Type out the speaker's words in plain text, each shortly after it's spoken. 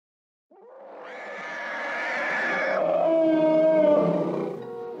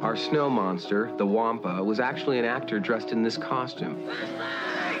Our snow monster, the Wampa, was actually an actor dressed in this costume.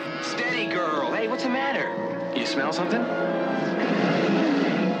 Hey, steady, girl. Hey, what's the matter? You smell something?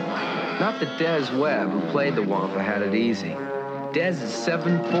 Not that Des Webb, who played the Wampa, had it easy. Des is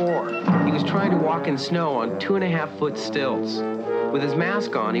 7'4". He was trying to walk in snow on 2.5-foot stilts. With his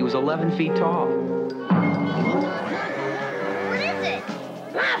mask on, he was 11 feet tall. What is it?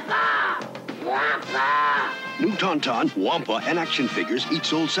 Wampa! Wampa! New Tauntaun, Wampa, and action figures, each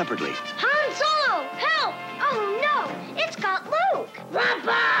sold separately. Han Solo! Help! Oh no! It's got Luke!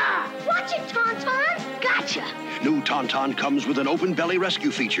 Wampa! Watch it, Tauntaun! Gotcha! New Tauntaun comes with an open belly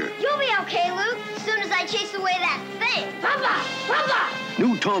rescue feature. You'll be okay, Luke, as soon as I chase away that thing. Wampa! Wampa!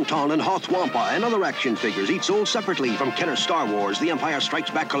 New Tauntaun and Hoth Wampa and other action figures, each sold separately from Kenner's Star Wars, The Empire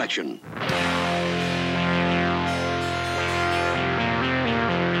Strikes Back collection.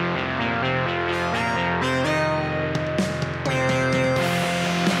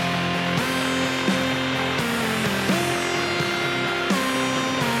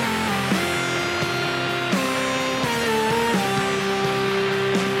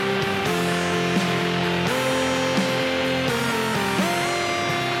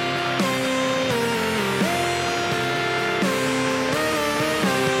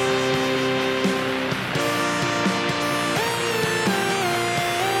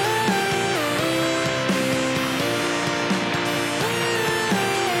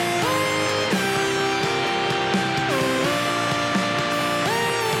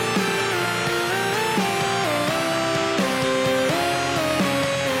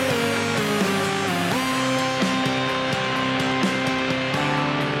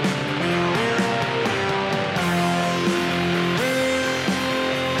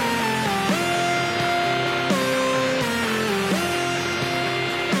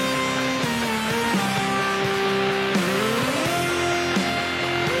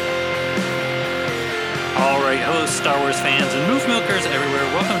 Star Wars fans and move milkers everywhere.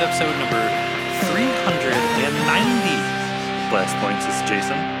 Welcome to episode number 390. Blast Points is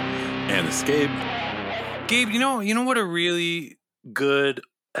Jason. And it's Gabe. Gabe, you know what a really good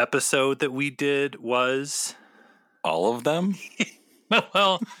episode that we did was? All of them?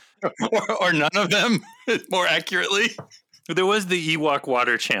 Well, or none of them, more accurately. There was the Ewok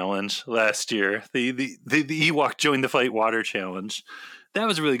Water Challenge last year. The Ewok Join the Fight Water Challenge. That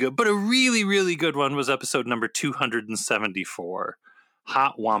was really good. But a really, really good one was episode number 274,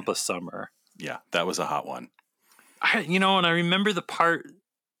 Hot Wampa Summer. Yeah, that was a hot one. And I remember the part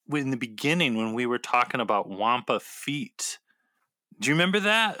in the beginning when we were talking about Wampa feet. Do you remember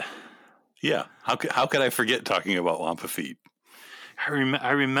that? Yeah. How could I forget talking about Wampa feet?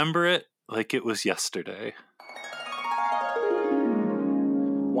 I remember it like it was yesterday.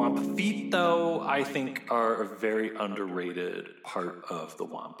 Wampa feet, though, I think are a very underrated part of the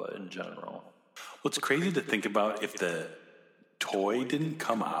Wampa in general. Well, it's crazy to think about if the toy didn't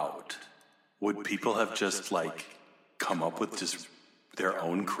come out, would people have just, come up with just their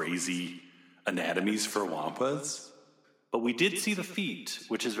own crazy anatomies for Wampas? But we did see the feet,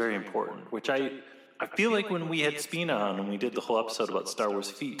 which is very important, which I feel like when we had SPINA on and we did the whole episode about Star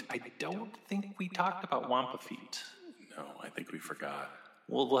Wars feet, I don't think we talked about Wampa feet. No, I think we forgot.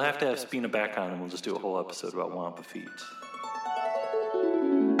 We'll have to have SPINA back on and we'll just do a whole episode about Wampa feet.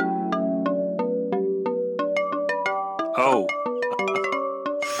 Oh.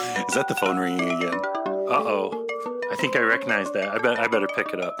 Is that the phone ringing again? Uh-oh. I think I recognize that. I better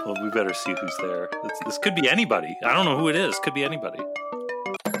pick it up. Well, we better see who's there. This could be anybody. I don't know who it is. Could be anybody.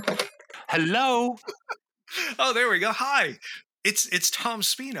 Hello? Oh, there we go. Hi. It's Tom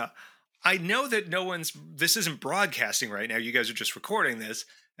Spina. I know that this isn't broadcasting right now. You guys are just recording this,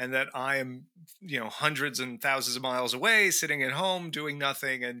 and that I am, hundreds and thousands of miles away, sitting at home, doing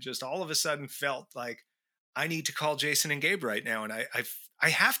nothing, and just all of a sudden felt like I need to call Jason and Gabe right now. And I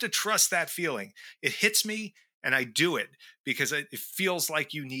have to trust that feeling. It hits me, and I do it because it feels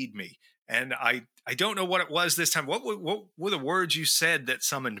like you need me. And I don't know what it was this time. What were the words you said that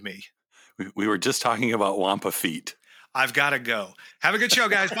summoned me? We were just talking about Wampa feet. I've got to go. Have a good show,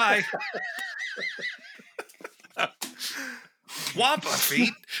 guys. Bye. Wampa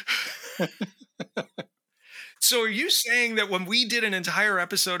feet. So are you saying that when we did an entire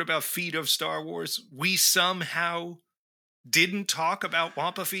episode about feet of Star Wars, we somehow didn't talk about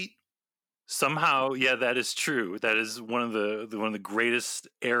Wampa feet? Somehow, yeah, that is true. That is one of the greatest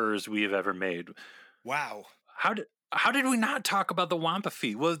errors we have ever made. Wow. How did we not talk about the Wampa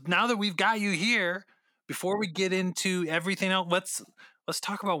feet? Well, now that we've got you here, before we get into everything else, let's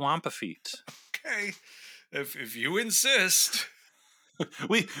talk about Wampa feet. Okay, if you insist.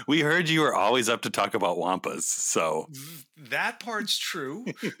 We heard you were always up to talk about wampas, so That part's true.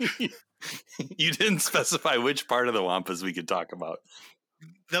 you didn't specify which part of the wampas we could talk about.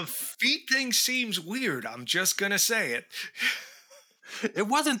 The feet thing seems weird. I'm just going to say it. It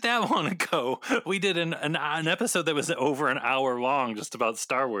wasn't that long ago. We did an episode that was over an hour long just about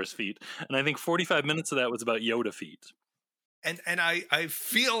Star Wars feet. And I think 45 minutes of that was about Yoda feet. And I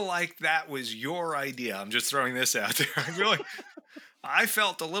feel like that was your idea. I'm just throwing this out there. I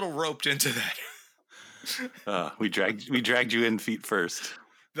felt a little roped into that. We dragged you in feet first.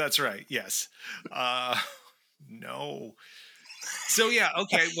 That's right. Yes. No. So yeah,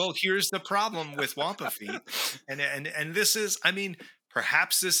 okay. Well, here's the problem with Wampa feet, and this is, I mean,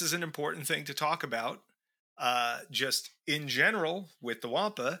 perhaps this is an important thing to talk about. Just in general with the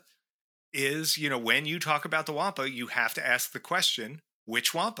Wampa is, when you talk about the Wampa, you have to ask the question,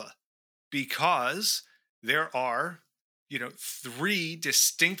 which Wampa? Because there are, 3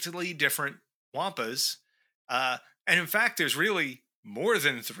 distinctly different Wampas, and in fact, there's really more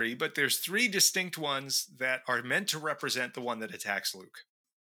than 3, but there's 3 distinct ones that are meant to represent the one that attacks Luke.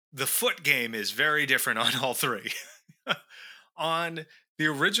 The foot game is very different on all 3. On the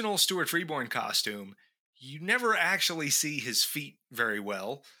original Stuart Freeborn costume, you never actually see his feet very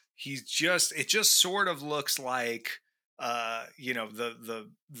well. It just sort of looks like, the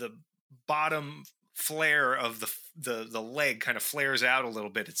bottom flare of the leg kind of flares out a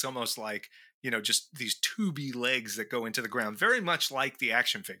little bit. It's almost like, just these tubey legs that go into the ground, very much like the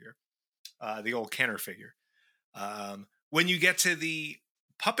action figure, the old Kenner figure. When you get to the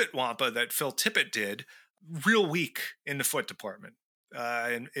puppet Wampa that Phil Tippett did, real weak in the foot department.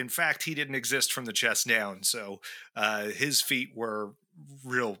 In fact, he didn't exist from the chest down, so his feet were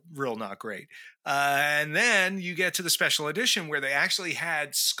real not great. And then you get to the special edition where they actually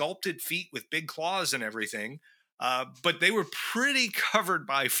had sculpted feet with big claws and everything, but they were pretty covered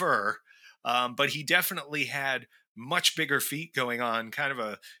by fur. But he definitely had much bigger feet going on, kind of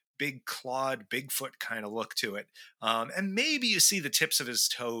a big clawed Bigfoot kind of look to it. And maybe you see the tips of his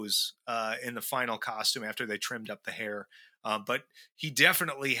toes in the final costume after they trimmed up the hair. But he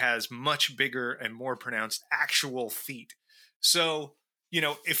definitely has much bigger and more pronounced actual feet. So,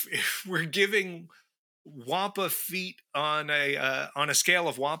 if we're giving Wampa feet on a scale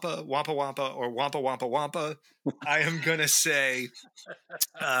of Wampa, or Wampa, I am gonna say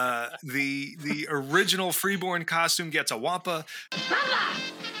the original Freeborn costume gets a Wampa.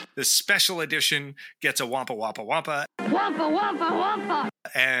 The special edition gets a Wampa.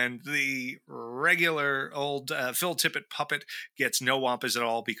 And the regular old Phil Tippett puppet gets no Wampas at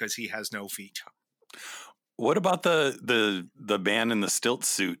all because he has no feet. What about the man in the stilt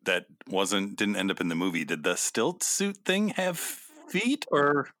suit that didn't end up in the movie? Did the stilt suit thing have feet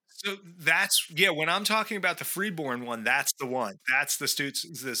or? So when I'm talking about the Freeborn one, that's the one. That's the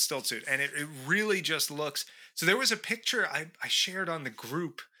stilt suit. And it really just looks. So there was a picture I shared on the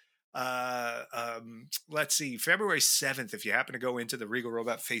group. Let's see, February 7th, if you happen to go into the Regal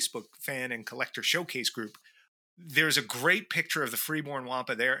Robot Facebook fan and collector showcase group, there's a great picture of the Freeborn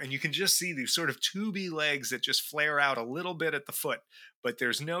Wampa there, and you can just see these sort of tubey legs that just flare out a little bit at the foot, but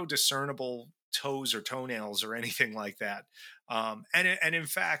there's no discernible toes or toenails or anything like that. And in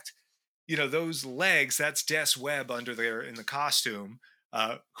fact, those legs, that's Des Webb under there in the costume,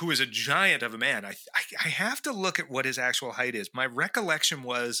 who is a giant of a man. I have to look at what his actual height is. My recollection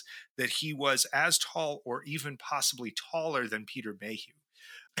was that he was as tall or even possibly taller than Peter Mayhew.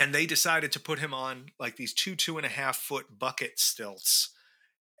 And they decided to put him on like these 2.5 foot bucket stilts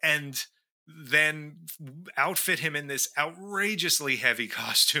and then outfit him in this outrageously heavy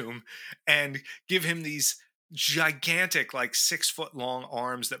costume and give him these gigantic, like 6 foot long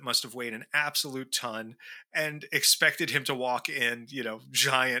arms that must have weighed an absolute ton, and expected him to walk in,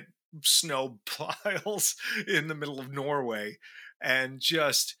 giant snow piles in the middle of Norway, and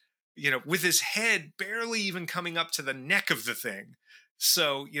just, with his head barely even coming up to the neck of the thing.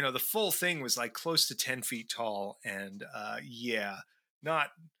 So, the full thing was like close to 10 feet tall, and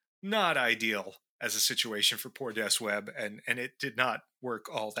not ideal as a situation for poor Des Webb, and it did not work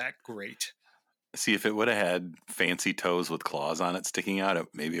all that great. See, if it would have had fancy toes with claws on it sticking out,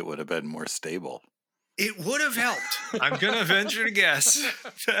 maybe it would have been more stable. It would have helped. I'm going to venture to guess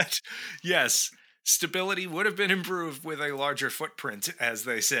that, yes, stability would have been improved with a larger footprint, as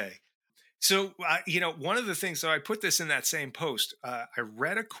they say. So, one of the things, so I put this in that same post, I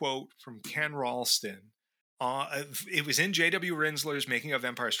read a quote from Ken Ralston. It was in J.W. Rinsler's Making of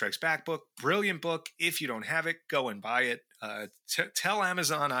Empire Strikes Back book. Brilliant book. If you don't have it, go and buy it. Tell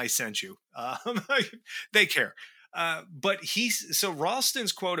Amazon I sent you. They care. But so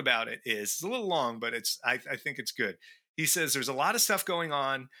Ralston's quote about it is, it's a little long, but I think it's good. He says there's a lot of stuff going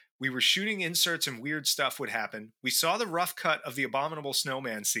on. We were shooting inserts and weird stuff would happen. We saw the rough cut of the abominable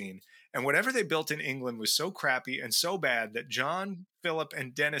snowman scene, and whatever they built in England was so crappy and so bad that John, Philip,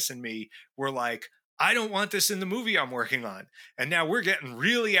 and Dennis and me were like, I don't want this in the movie I'm working on. And now we're getting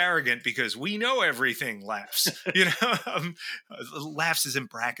really arrogant because we know everything. Laughs. Laughs is in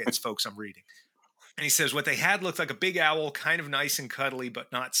brackets, folks, I'm reading. And he says what they had looked like a big owl, kind of nice and cuddly,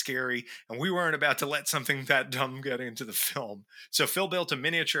 but not scary. And we weren't about to let something that dumb get into the film. So Phil built a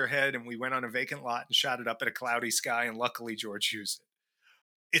miniature head, and we went on a vacant lot and shot it up at a cloudy sky. And luckily, George used it.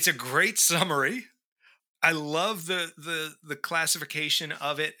 It's a great summary. I love the classification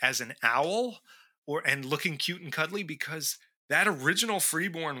of it as an owl and looking cute and cuddly, because that original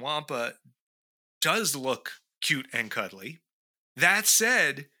freeborn Wampa does look cute and cuddly. That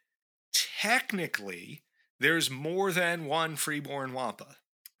said, technically, there's more than one freeborn Wampa.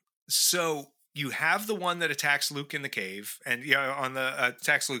 So you have the one that attacks Luke in the cave, and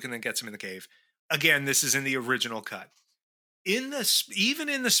attacks Luke and then gets him in the cave. Again, this is in the original cut. Even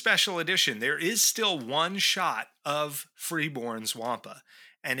in the special edition, there is still one shot of Freeborn's Wampa,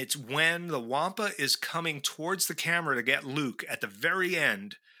 and it's when the Wampa is coming towards the camera to get Luke at the very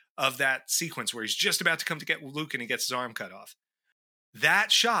end of that sequence where he's just about to come to get Luke and he gets his arm cut off.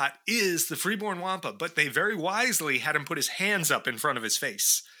 That shot is the Freeborn Wampa, but they very wisely had him put his hands up in front of his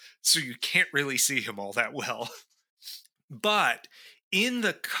face, so you can't really see him all that well. But in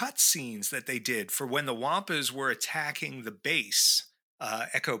the cut scenes that they did for when the Wampas were attacking the base,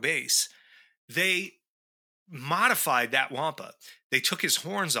 Echo Base, they modified that Wampa. They took his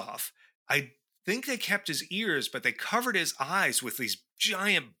horns off. I think they kept his ears, but they covered his eyes with these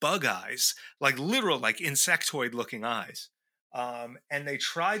giant bug eyes, like literal, like insectoid looking eyes. And they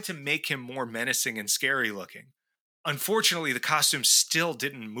tried to make him more menacing and scary looking. Unfortunately, the costume still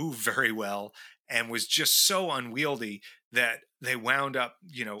didn't move very well and was just so unwieldy that they wound up,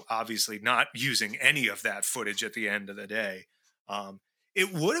 obviously not using any of that footage at the end of the day.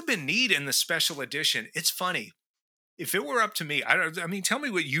 It would have been neat in the special edition. It's funny. If it were up to me, tell me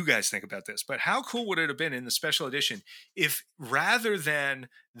what you guys think about this, but how cool would it have been in the special edition if, rather than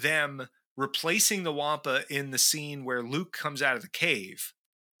them replacing the Wampa in the scene where Luke comes out of the cave,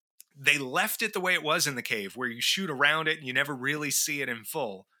 they left it the way it was in the cave, where you shoot around it and you never really see it in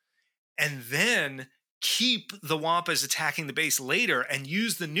full, and then keep the Wampas attacking the base later and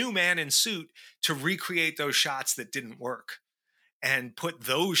use the new man in suit to recreate those shots that didn't work and put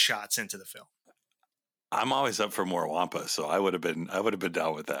those shots into the film. I'm always up for more Wampa, so I would have been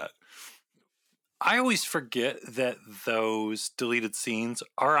down with that. I always forget that those deleted scenes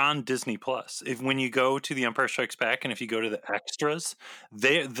are on Disney Plus. When you go to The Empire Strikes Back, and if you go to the extras,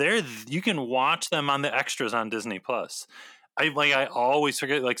 you can watch them on the extras on Disney Plus. I always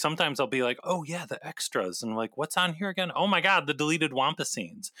forget. Like sometimes I'll be like, oh yeah, the extras, and I'm like, what's on here again? Oh my god, the deleted Wampa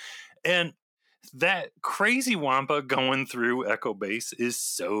scenes. And that crazy Wampa going through Echo Base is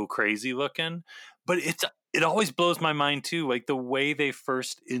so crazy looking, but it always blows my mind too, like the way they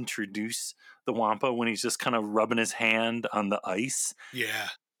first introduce the Wampa when he's just kind of rubbing his hand on the ice. Yeah.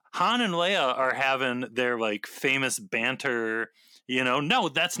 Han and Leia are having their like famous banter, no,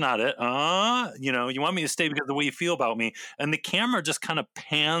 that's not it. You want me to stay because of the way you feel about me. And the camera just kind of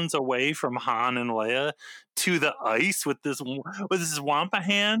pans away from Han and Leia to the ice with this Wampa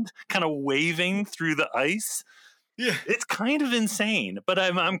hand kind of waving through the ice. Yeah, it's kind of insane, but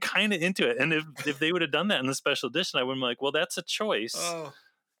I'm kind of into it. And if they would have done that in the special edition, I would be like, well, that's a choice. Oh,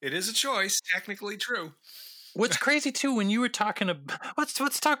 it is a choice. Technically true. What's crazy too, when you were talking about, let's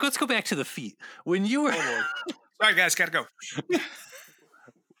go back to the feet. When you were, sorry guys, gotta go.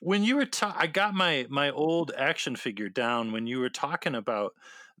 When you were I got my old action figure down when you were talking about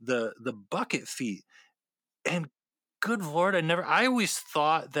the bucket feet, and good Lord, I always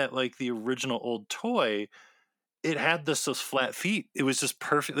thought that like the original old toy, it had those flat feet. It was just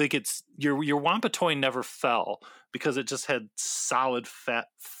perfect. Like it's your Wampa toy never fell because it just had solid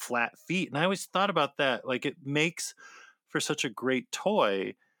flat feet. And I always thought about that. Like it makes for such a great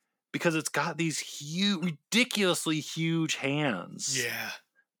toy because it's got these ridiculously huge hands. Yeah.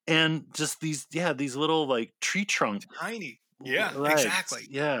 And just these little like tree trunk. Tiny. Yeah, legs. Exactly.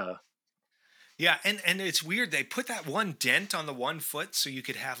 Yeah. Yeah, and it's weird. They put that one dent on the 1 foot so you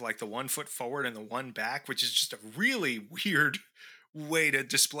could have like the 1 foot forward and the one back, which is just a really weird way to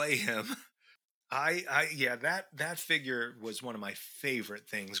display him. That figure was one of my favorite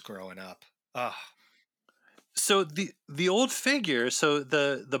things growing up. Ugh. So the old figure, so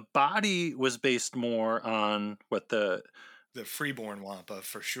the body was based more on what the freeborn Wampa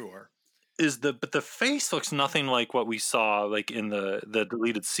for sure. But the face looks nothing like what we saw like in the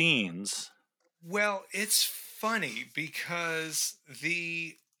deleted scenes. Well, it's funny because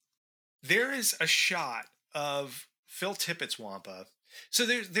there is a shot of Phil Tippett's Wampa. So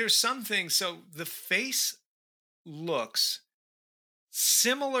there's some things. So the face looks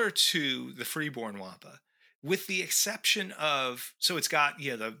similar to the freeborn Wampa, with the exception of, so it's got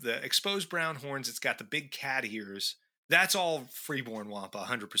the exposed brown horns, it's got the big cat ears. That's all freeborn Wampa,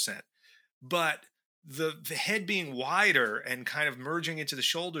 100%. But the head being wider and kind of merging into the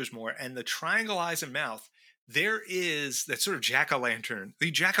shoulders more, and the triangle eyes and mouth, there is that sort of jack-o'-lantern,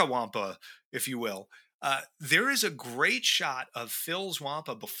 the jack-a-wampa, if you will. There is a great shot of Phil's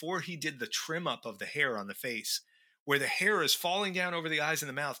Wampa before he did the trim up of the hair on the face, where the hair is falling down over the eyes and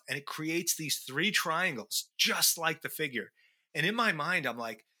the mouth, and it creates these 3 triangles, just like the figure. And in my mind, I'm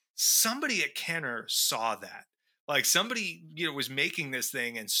like, somebody at Kenner saw that. Like somebody, was making this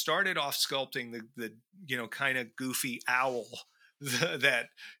thing and started off sculpting the kind of goofy owl that,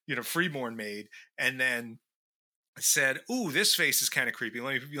 Freeborn made, and then said, "Ooh, this face is kind of creepy.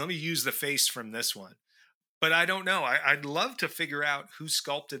 Let me use the face from this one." But I don't know. I'd love to figure out who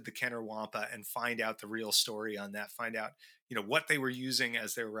sculpted the Kenner Wampa and find out the real story on that. Find out, what they were using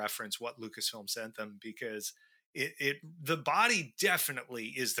as their reference, what Lucasfilm sent them, because the body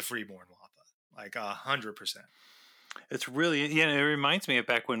definitely is the freeborn Wampa, like 100%. It's really, it reminds me of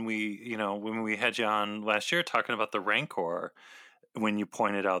back when we had you on last year talking about the Rancor, when you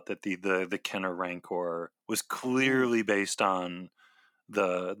pointed out that the Kenner Rancor was clearly based on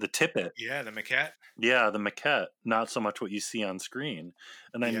the Tippett. Yeah, the maquette. Yeah, the maquette, not so much what you see on screen.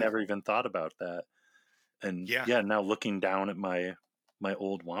 And I never even thought about that. And now looking down at my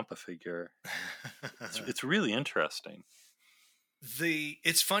old Wampa figure, it's really interesting.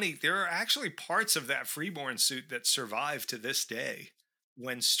 It's funny, there are actually parts of that freeborn suit that survive to this day.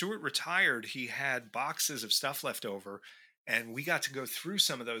 When Stuart retired, he had boxes of stuff left over, and we got to go through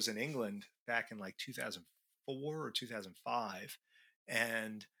some of those in England back in like 2004 or 2005.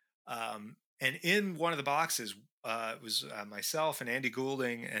 And in one of the boxes, it was myself and Andy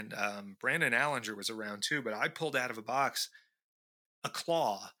Goulding, and Brandon Allinger was around too, but I pulled out of a box a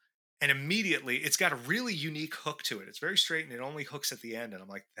claw. And immediately, it's got a really unique hook to it. It's very straight, and it only hooks at the end. And I'm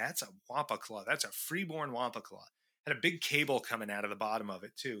like, that's a Wampa claw. That's a freeborn Wampa claw. Had a big cable coming out of the bottom of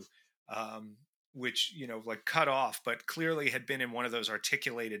it, too, which, like cut off, but clearly had been in one of those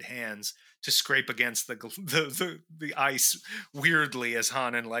articulated hands to scrape against the ice weirdly as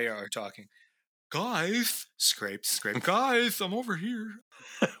Han and Leia are talking. Guys, scrape, guys, I'm over here.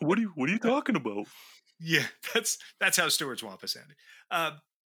 What are you talking about? Yeah, that's how Stuart's Wampa sounded.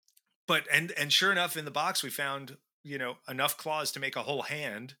 But and sure enough, in the box we found enough claws to make a whole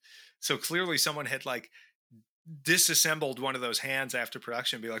hand. So clearly someone had like disassembled one of those hands after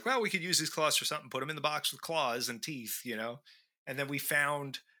production and be like, well, we could use these claws for something, put them in the box with claws and teeth, And then we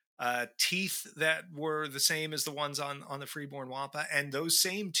found teeth that were the same as the ones on the freeborn Wampa, and those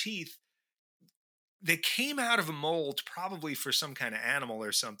same teeth, they came out of a mold probably for some kind of animal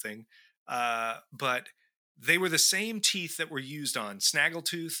or something, but they were the same teeth that were used on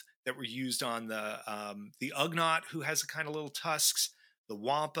Snaggletooth, that were used on the Ugnaught, who has a kind of little tusks, the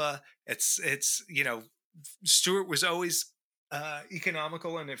Wampa. It's Stuart was always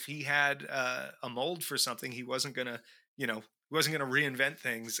economical, and if he had a mold for something, he wasn't gonna reinvent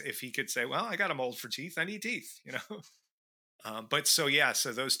things. If he could say, well, I got a mold for teeth, I need teeth, But so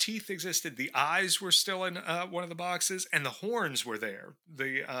those teeth existed. The eyes were still in one of the boxes, and the horns were there.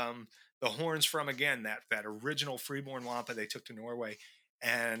 The horns from, again, that original freeborn Wampa they took to Norway.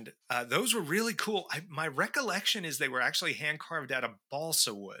 And those were really cool. My recollection is they were actually hand carved out of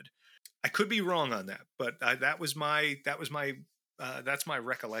balsa wood. I could be wrong on that, but that's my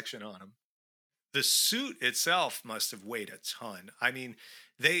recollection on them. The suit itself must have weighed a ton. I mean,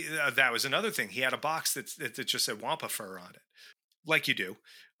 that was another thing. He had a box that just said Wampa fur on it, like you do,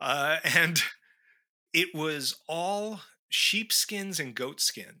 and it was all sheepskins and goat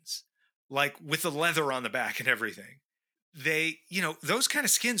skins, like with the leather on the back and everything. They, those kind of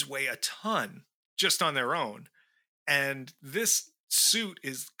skins weigh a ton just on their own. And this suit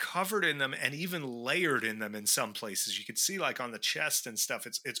is covered in them and even layered in them in some places. You can see like on the chest and stuff,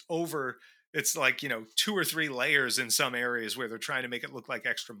 it's like, 2 or 3 layers in some areas where they're trying to make it look like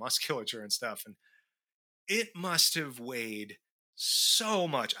extra musculature and stuff. And it must have weighed so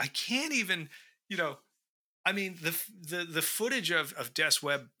much. I can't even, I mean, the footage of Des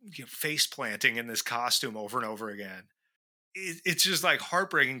Webb face planting in this costume over and over again, it's just like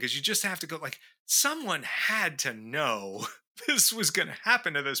heartbreaking, because you just have to go like, someone had to know this was going to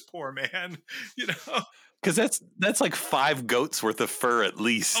happen to this poor man, because that's like 5 goats worth of fur at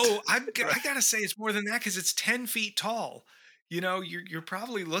least. Oh, I gotta say it's more than that, because it's 10 feet tall. You're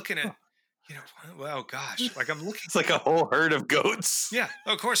probably looking at Well, gosh, like I'm looking. It's like a whole herd of goats. Yeah,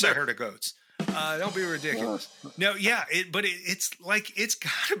 of course I heard of goats. Don't be ridiculous. No, yeah, it's like it's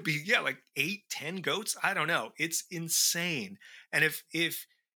gotta be like 8-10 goats. I don't know. It's insane. And if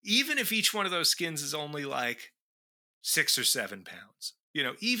even if each one of those skins is only like 6 or 7 pounds,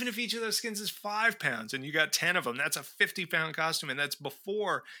 even if each of those skins is 5 pounds and you got 10 of them, that's a 50-pound costume, and that's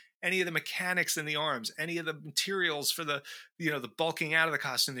before any of the mechanics in the arms, any of the materials for the the bulking out of the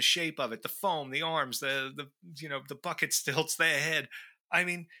costume, the shape of it, the foam, the arms, the bucket stilts, the head. I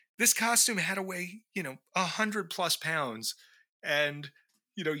mean, this costume had to weigh 100+ pounds, and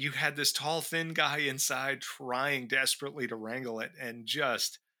you had this tall, thin guy inside trying desperately to wrangle it, and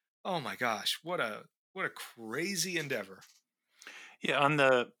just, oh my gosh, what a crazy endeavor. Yeah, on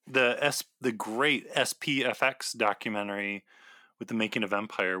the great SPFX documentary with the making of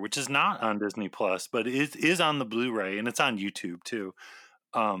Empire, which is not on Disney Plus, but it is on the Blu-ray, and it's on YouTube too.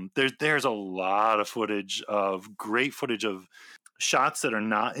 There's a lot of great footage of shots that are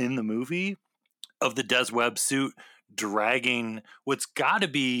not in the movie of the Des Webb suit dragging what's got to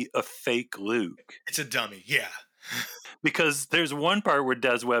be a fake Luke. It's a dummy, yeah. Because there's one part where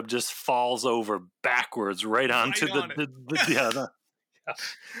Des Webb just falls over backwards right onto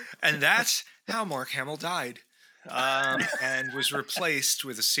And that's how Mark Hamill died, and was replaced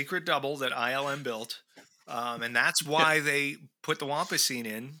with a secret double that ILM built. And that's why they put the Wampa scene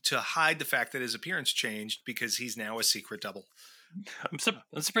in, to hide the fact that his appearance changed, because he's now a secret double. I'm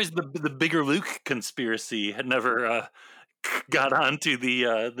surprised the bigger Luke conspiracy had never got onto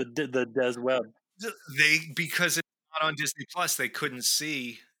the Des Webb. Because it's not on Disney Plus, they couldn't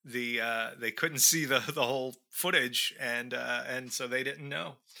see the whole footage, and so they didn't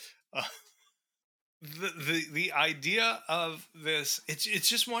know. The idea of this, it's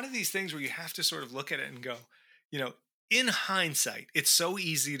just one of these things where you have to sort of look at it and go, in hindsight, it's so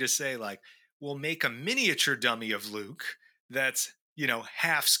easy to say, like, we'll make a miniature dummy of Luke that's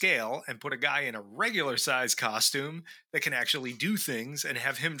half scale, and put a guy in a regular size costume that can actually do things, and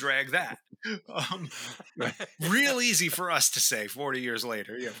have him drag that. Real easy for us to say 40 years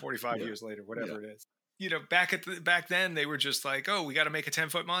later, 45 years later, whatever it is. Back then they were just like, oh, we got to make a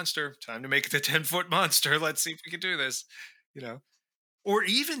 10-foot monster. Time to make the 10-foot monster. Let's see if we can do this. Or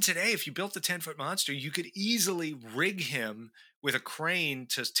even today, if you built the 10-foot monster, you could easily rig him with a crane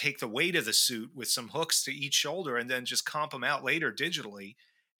to take the weight of the suit with some hooks to each shoulder, and then just comp him out later digitally,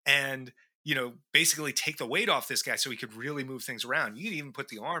 and basically take the weight off this guy so he could really move things around. You could even put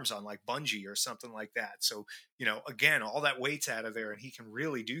the arms on like bungee or something like that. So, again, all that weight's out of there, and he can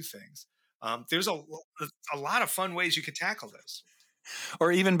really do things. There's a lot of fun ways you could tackle this.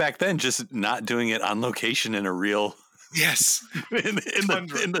 Or even back then, just not doing it on location in a real... Yes, in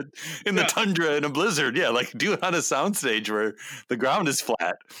the tundra in a blizzard. Yeah, like do it on a soundstage where the ground is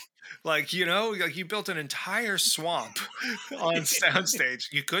flat. Like, you built an entire swamp on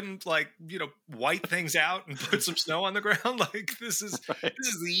soundstage. You couldn't white things out and put some snow on the ground. Like, this is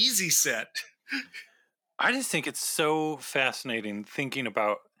the easy set. I just think it's so fascinating thinking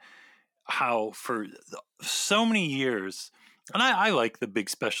about how for so many years, and I like the big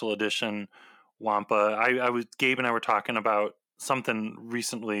special edition Wampa. Gabe and I were talking about something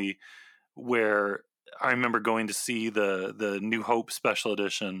recently where I remember going to see the New Hope special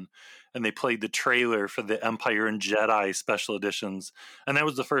edition, and they played the trailer for the Empire and Jedi special editions, and that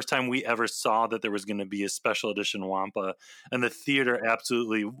was the first time we ever saw that there was going to be a special edition Wampa, and the theater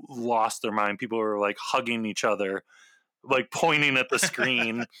absolutely lost their mind. People were like hugging each other, like pointing at the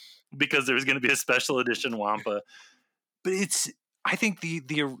screen because there was going to be a special edition Wampa. But I think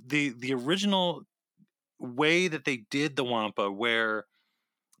the original way that they did the Wampa, where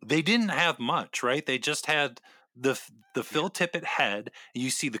they didn't have much, right? They just had the Phil Tippett head.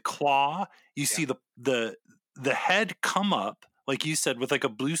 You see the claw. You see the head come up, like you said, with like a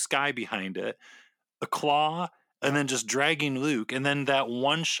blue sky behind it, a claw, and then just dragging Luke. And then that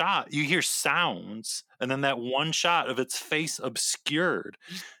one shot, you hear sounds, and then that one shot of its face obscured.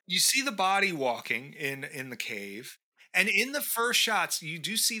 You see the body walking in the cave. And in the first shots, you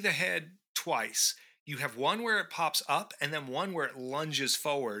do see the head twice. You have one where it pops up, and then one where it lunges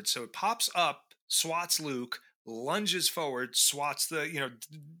forward. So it pops up, swats Luke, lunges forward, swats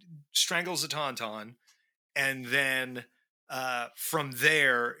strangles the Tauntaun, and then from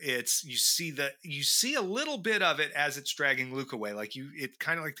there, you see a little bit of it as it's dragging Luke away. It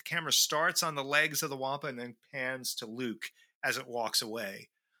kind of like the camera starts on the legs of the Wampa and then pans to Luke as it walks away.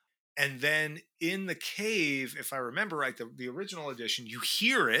 And then in the cave, if I remember right, the original edition, you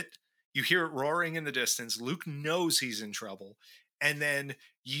hear it roaring in the distance. Luke knows he's in trouble. And then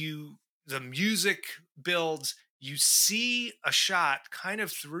the music builds, you see a shot kind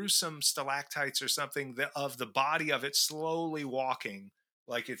of through some stalactites or something of the body of it slowly walking,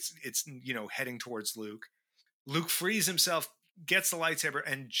 like it's heading towards Luke. Luke frees himself, gets the lightsaber,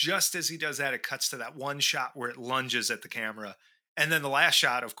 and just as he does that, it cuts to that one shot where it lunges at the camera. And then the last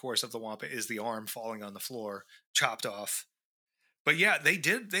shot, of course, of the Wampa is the arm falling on the floor, chopped off. But yeah,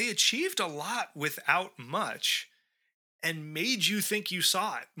 they achieved a lot without much and made you think you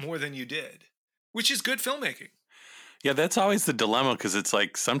saw it more than you did, which is good filmmaking. Yeah, that's always the dilemma, because it's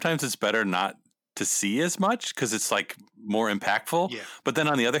like sometimes it's better not to see as much because it's like more impactful. Yeah. But then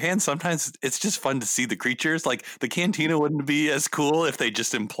on the other hand, sometimes it's just fun to see the creatures. Like the cantina wouldn't be as cool if they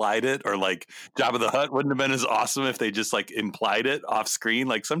just implied it, or like Jabba the Hutt wouldn't have been as awesome if they just like implied it off screen.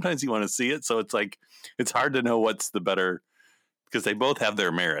 Like sometimes you want to see it. So it's like, it's hard to know what's the better, because they both have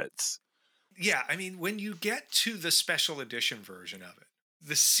their merits. Yeah, I mean, when you get to the special edition version of it,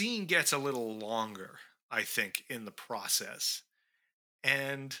 the scene gets a little longer, I think, in the process.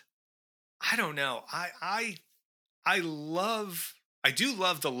 And I don't know. I do love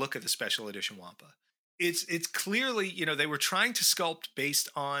the look of the special edition Wampa. It's clearly, they were trying to sculpt based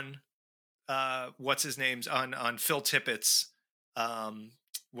on what's his name's on Phil Tippett's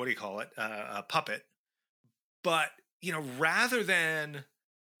what do you call it? Puppet. But, rather than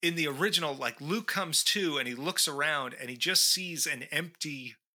in the original, like Luke comes to and he looks around and he just sees an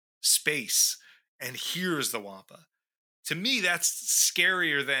empty space and hears the Wampa. To me, that's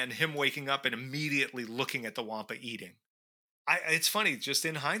scarier than him waking up and immediately looking at the Wampa eating. It's funny, just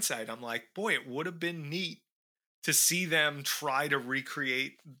in hindsight, I'm like, boy, it would have been neat to see them try to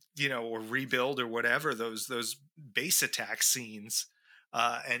recreate, or rebuild or whatever those base attack scenes,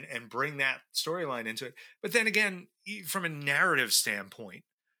 and bring that storyline into it. But then again, from a narrative standpoint,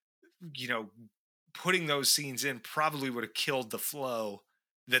 putting those scenes in probably would have killed the flow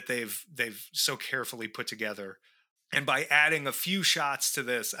that they've so carefully put together. And by adding a few shots to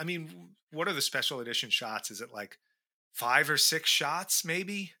this, I mean, what are the special edition shots? Is it like 5 or 6 shots,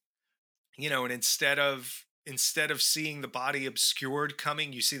 maybe? And instead of seeing the body obscured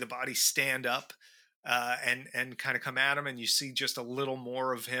coming, you see the body stand up and kind of come at him, and you see just a little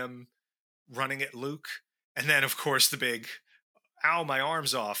more of him running at Luke. And then, of course, the big, ow, my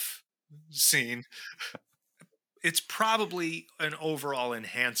arm's off scene. It's probably an overall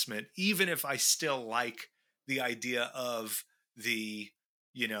enhancement, even if I still like the idea of the,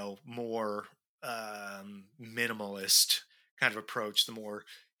 more minimalist kind of approach, the more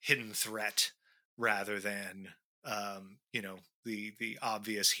hidden threat rather than, the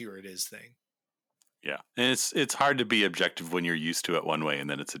obvious here it is thing. Yeah. And it's hard to be objective when you're used to it one way and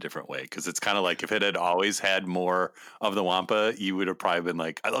then it's a different way. Because it's kind of like if it had always had more of the Wampa, you would have probably been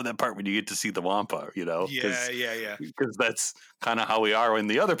like, I love that part when you get to see the Wampa, Yeah. Because that's kind of how we are in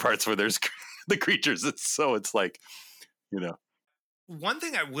the other parts where there's the creatures. It's like, One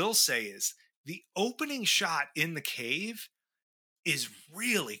thing I will say is the opening shot in the cave is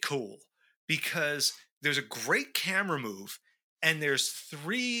really cool because there's a great camera move. And there's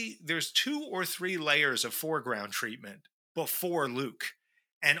 2 or 3 layers of foreground treatment before Luke.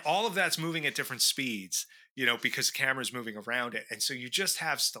 And all of that's moving at different speeds, because the camera's moving around it. And so you just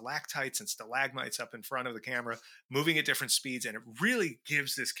have stalactites and stalagmites up in front of the camera moving at different speeds. And it really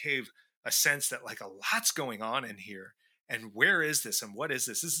gives this cave a sense that like a lot's going on in here. And where is this? And what is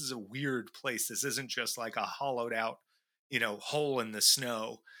this? This is a weird place. This isn't just like a hollowed out, hole in the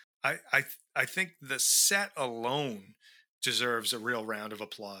snow. I think the set alone deserves a real round of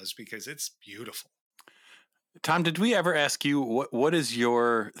applause because it's beautiful. Tom, did we ever ask you what is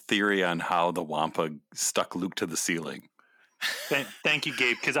your theory on how the Wampa stuck Luke to the ceiling? Thank you,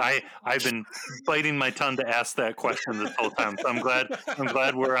 Gabe, because I've been biting my tongue to ask that question this whole time. So I'm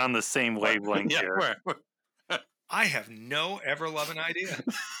glad we're on the same wavelength here. I have no ever-loving idea.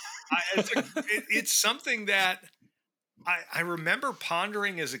 It's something that I remember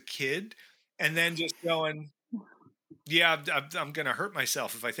pondering as a kid, and then just going, yeah, I'm going to hurt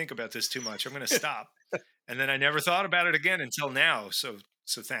myself if I think about this too much. I'm going to stop. And then I never thought about it again until now. So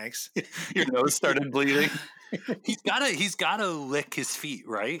thanks. Your nose started bleeding. He's gotta lick his feet,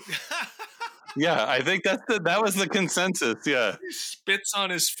 right? Yeah, I think that was the consensus. Yeah. He spits on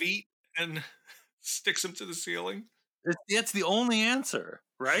his feet and sticks them to the ceiling. It's the only answer,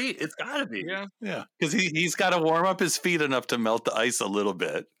 right? It's gotta be. Yeah. Because he's got to warm up his feet enough to melt the ice a little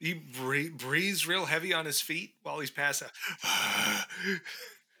bit. He breathes real heavy on his feet while he's passing out.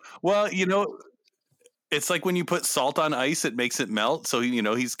 Well, it's like when you put salt on ice, it makes it melt. So,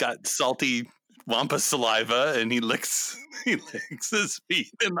 he's got salty Wampa saliva and he licks his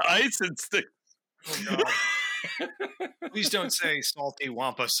feet in the ice and sticks. Oh, God. Please don't say salty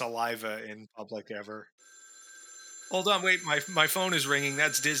Wampa saliva in public ever. Hold on, wait, my phone is ringing.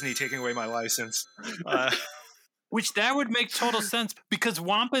 That's Disney taking away my license. Which that would make total sense because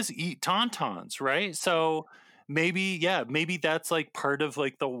wampas eat tauntauns, right? So maybe that's like part of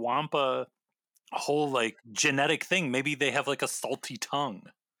like the wampa whole like genetic thing. Maybe they have like a salty tongue.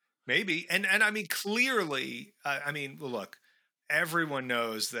 Maybe, and I mean clearly, I mean, look, everyone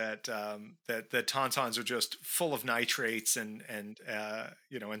knows that that tauntauns are just full of nitrates and and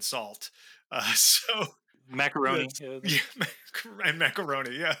salt. So Macaroni. yeah, and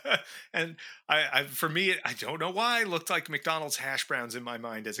macaroni, yeah. And I for me, I don't know why it looked like McDonald's hash browns in my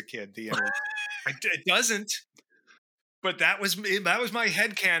mind as a kid. It doesn't, but that was my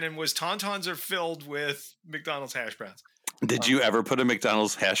headcanon was tauntauns are filled with McDonald's hash browns. Did you ever put a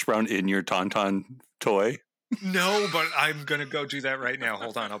McDonald's hash brown in your tauntaun toy? No, but I'm gonna go do that right now.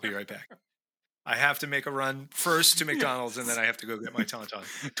 Hold on, I'll be right back. I have to make a run first to McDonald's, and then I have to go get my tauntaun.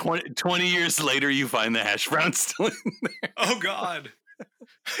 20 years later, you find the hash brown still in there. Oh God,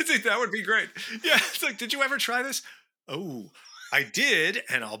 I think that would be great. Yeah, it's like, did you ever try this? Oh, I did,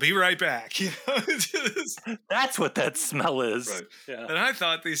 and I'll be right back. That's what that smell is. Right. Yeah. And I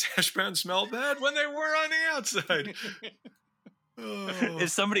thought these hash browns smelled bad when they were on the outside. Oh.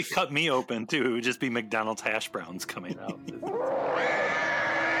 If somebody cut me open too, it would just be McDonald's hash browns coming out.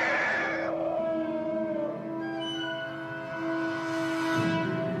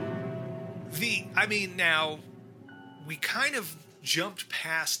 I mean, now we kind of jumped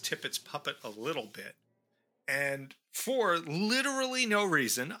past Tippett's puppet a little bit, and for literally no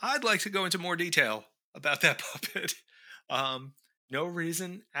reason, I'd like to go into more detail about that puppet. No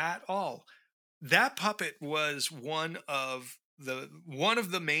reason at all. That puppet was one of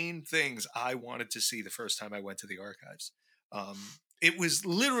the main things I wanted to see the first time I went to the archives. It was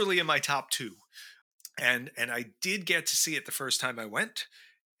literally in my top 2, and I did get to see it the first time I went,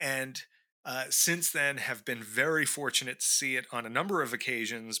 and since then have been very fortunate to see it on a number of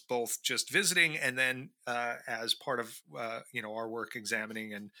occasions, both just visiting and then as part of our work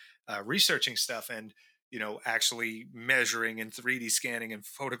examining and researching stuff, and actually measuring and 3D scanning and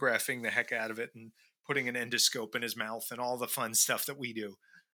photographing the heck out of it and putting an endoscope in his mouth and all the fun stuff that we do.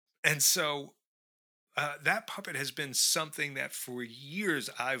 And so that puppet has been something that for years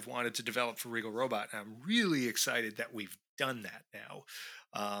I've wanted to develop for Regal Robot. And I'm really excited that we've done that now,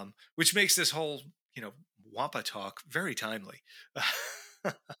 which makes this whole, Wampa talk very timely.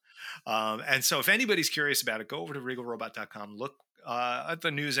 And so if anybody's curious about it, go over to regalrobot.com, look at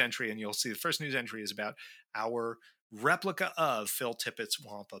the news entry, and you'll see the first news entry is about our replica of Phil Tippett's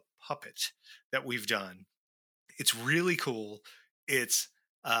Wampa puppet that we've done. It's really cool. It's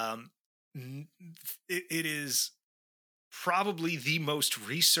it is probably the most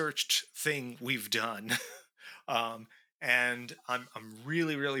researched thing we've done. And I'm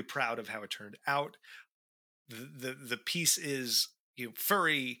really, really proud of how it turned out. The piece is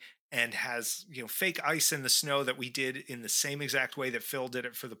furry and has fake ice in the snow that we did in the same exact way that Phil did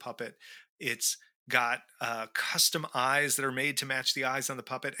it for the puppet. It's got custom eyes that are made to match the eyes on the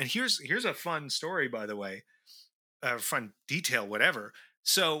puppet. And here's a fun story, by the way, fun detail, whatever.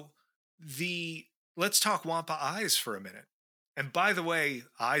 So let's talk Wampa eyes for a minute. And by the way,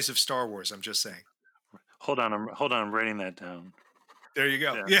 eyes of Star Wars, I'm just saying. Hold on, I'm writing that down. There you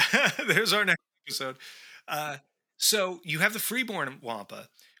go. Yeah. There's our next episode. So you have the freeborn Wampa,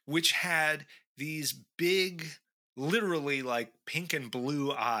 which had these big, literally like pink and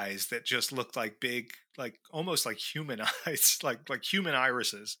blue eyes that just looked like big, like almost like human eyes, like human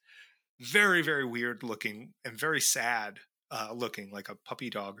irises. Very, very weird looking and very sad looking, like a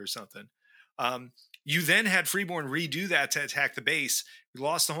puppy dog or something. You then had Freeborn redo that to attack the base. You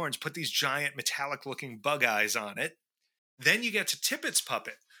lost the horns, put these giant metallic looking bug eyes on it. Then you get to Tippett's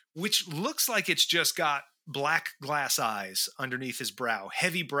puppet, which looks like it's just got black glass eyes underneath his brow,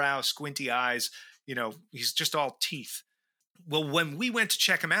 heavy brow, squinty eyes. He's just all teeth. Well, when we went to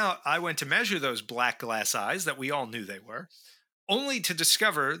check him out, I went to measure those black glass eyes that we all knew they were, only to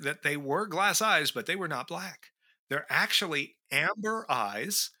discover that they were glass eyes, but they were not black. They're actually amber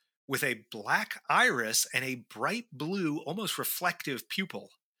eyes with a black iris and a bright blue, almost reflective pupil.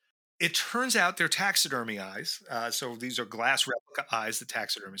 It turns out they're taxidermy eyes. So these are glass replica eyes that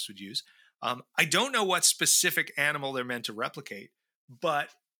taxidermists would use. I don't know what specific animal they're meant to replicate, but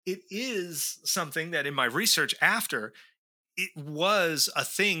it is something that in my research after, it was a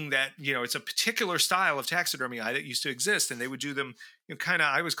thing that, it's a particular style of taxidermy eye that used to exist. And they would do them,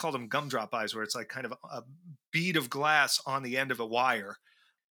 I always call them gumdrop eyes, where it's like kind of a bead of glass on the end of a wire.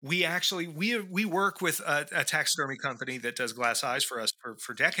 we work with a taxidermy company that does glass eyes for us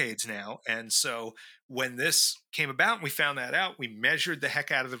for decades now, and so when this came about and we found that out, we measured the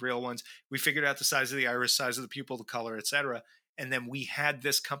heck out of the real ones. We figured out the size of the iris, size of the pupil, the color, etc., and then we had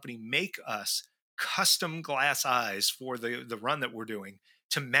this company make us custom glass eyes for the run that we're doing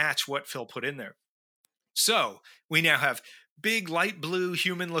to match what Phil put in there. So we now have big light blue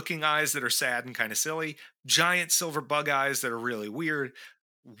human looking eyes that are sad and kind of silly, giant silver bug eyes that are really weird,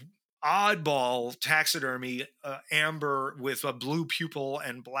 oddball taxidermy, amber with a blue pupil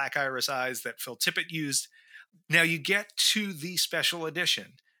and black iris eyes that Phil Tippett used. Now you get to the special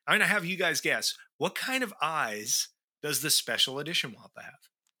edition. I'm going to have you guys guess, what kind of eyes does the special edition Wampa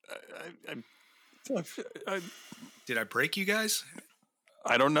have? Did I break you guys?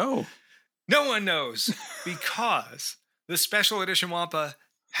 I don't know. No one knows, because the special edition Wampa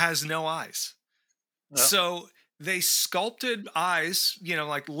has no eyes. Well. So they sculpted eyes,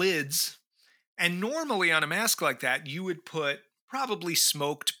 like lids. And normally on a mask like that, you would put probably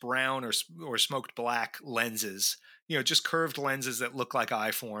smoked brown or smoked black lenses, just curved lenses that look like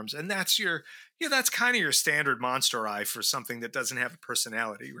eye forms. And that's that's kind of your standard monster eye for something that doesn't have a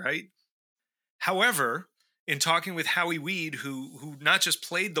personality, right? However, in talking with Howie Weed, who not just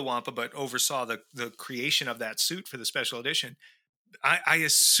played the Wampa, but oversaw the creation of that suit for the special edition, I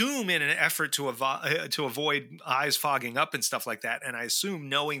assume in an effort to avoid eyes fogging up and stuff like that, and I assume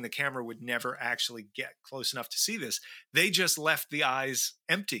knowing the camera would never actually get close enough to see this, they just left the eyes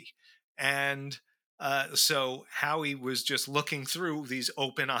empty. And so Howie was just looking through these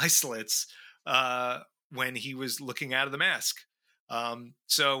open eye slits when he was looking out of the mask.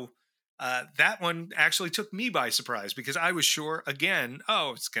 That one actually took me by surprise, because I was sure, again,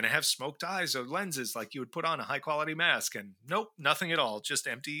 it's going to have smoked eyes or lenses like you would put on a high quality mask. And nope, nothing at all. Just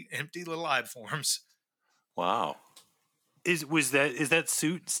empty little eye forms. Wow. Is that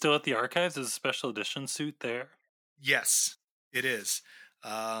suit still at the archives? Is a special edition suit there? Yes, it is.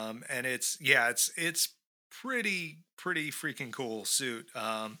 And it's pretty freaking cool suit.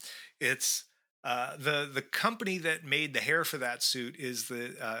 It's the company that made the hair for that suit is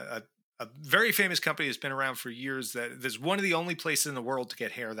a very famous company that's been around for years. That there's one of the only places in the world to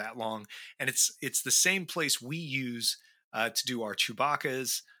get hair that long, and it's the same place we use to do our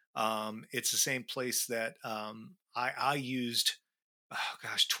Chewbacca's. It's the same place that I used. Oh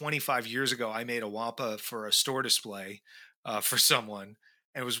gosh, 25 years ago, I made a Wampa for a store display for someone,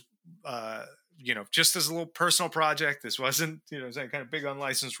 and it was just as a little personal project. This wasn't any kind of big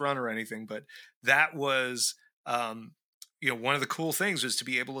unlicensed run or anything, but that was. One of the cool things was to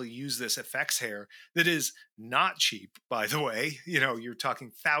be able to use this effects hair that is not cheap, by the way. You're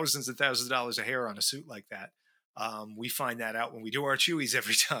talking thousands and thousands of dollars of hair on a suit like that. We find that out when we do our Chewies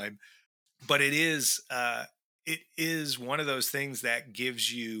every time. But it is one of those things that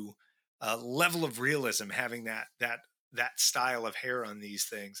gives you a level of realism, having that style of hair on these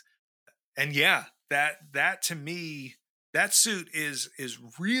things. And yeah, that to me, that suit is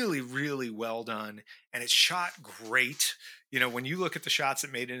really, really well done, and it's shot great. When you look at the shots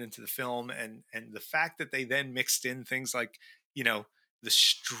that made it into the film, and the fact that they then mixed in things like, the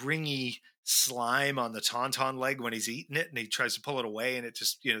stringy slime on the tauntaun leg when he's eating it and he tries to pull it away, and it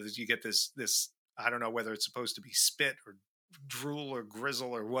just, you get this, I don't know whether it's supposed to be spit or drool or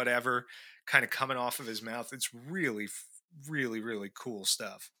grizzle or whatever kind of coming off of his mouth. It's really, really, really cool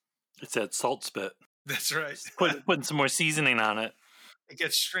stuff. It's that salt spit. That's right. Putting some more seasoning on it. It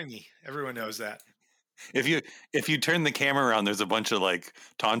gets stringy. Everyone knows that. If you turn the camera around, there's a bunch of like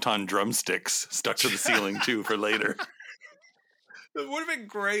tauntaun drumsticks stuck to the ceiling too for later. It would have been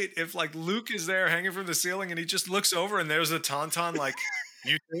great if like Luke is there hanging from the ceiling and he just looks over and there's a tauntaun like,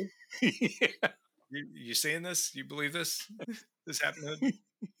 you see? Yeah. You seeing this? You believe this? This happened?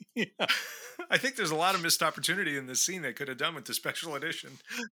 Yeah. I think there's a lot of missed opportunity in this scene they could have done with the special edition.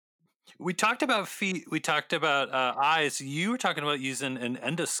 We talked about feet. We talked about eyes. You were talking about using an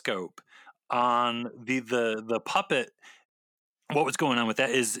endoscope on the puppet. What was going on with that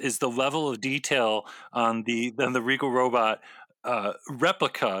is the level of detail on the Regal Robot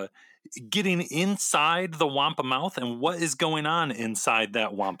replica getting inside the Wampa mouth, and what is going on inside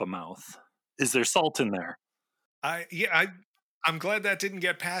that Wampa mouth? Is there salt in there? I'm glad that didn't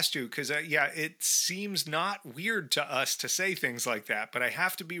get past you, because it seems not weird to us to say things like that, but I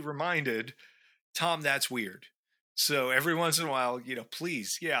have to be reminded, Tom, that's weird. So every once in a while,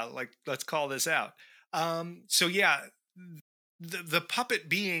 please, let's call this out. The puppet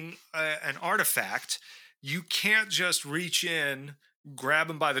being an artifact, you can't just reach in, grab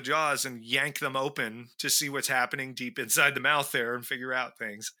them by the jaws and yank them open to see what's happening deep inside the mouth there and figure out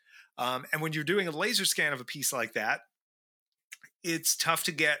things. And when you're doing a laser scan of a piece like that, it's tough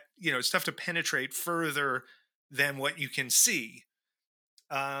to get, it's tough to penetrate further than what you can see.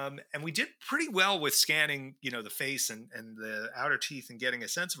 And we did pretty well with scanning, the face and the outer teeth and getting a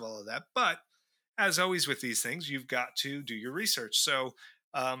sense of all of that. But as always with these things, you've got to do your research. So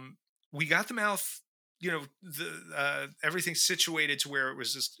we got the mouth, everything situated to where it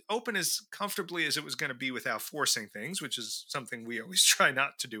was as open as comfortably as it was going to be without forcing things, which is something we always try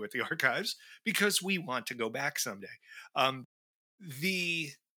not to do at the archives because we want to go back someday. The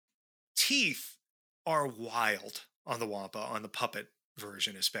teeth are wild on the Wampa, on the puppet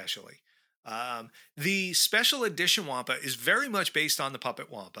version especially. The special edition Wampa is very much based on the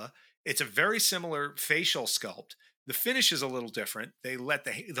puppet Wampa. It's a very similar facial sculpt. The finish is a little different. They let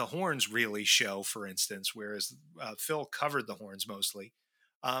the horns really show, for instance, whereas Phil covered the horns mostly.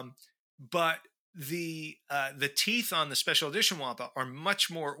 But the teeth on the special edition Wampa are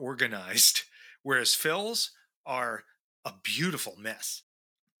much more organized, whereas Phil's are a beautiful mess.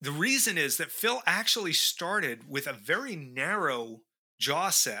 The reason is that Phil actually started with a very narrow jaw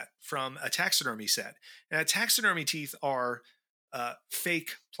set from a taxidermy set. And taxidermy teeth are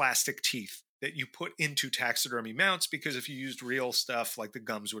fake plastic teeth that you put into taxidermy mounts because if you used real stuff, like the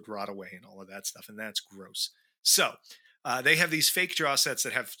gums would rot away and all of that stuff, and that's gross. So they have these fake jaw sets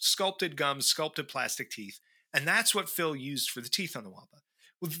that have sculpted gums, sculpted plastic teeth, and that's what Phil used for the teeth on the Wampa.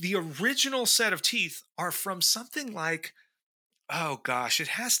 Well, the original set of teeth are from something like, oh gosh, it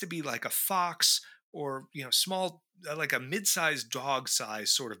has to be like a fox or, small, like a mid-sized dog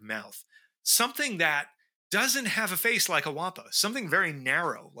size sort of mouth. Something that doesn't have a face like a Wampa, something very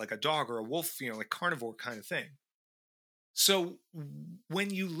narrow, like a dog or a wolf, like carnivore kind of thing. So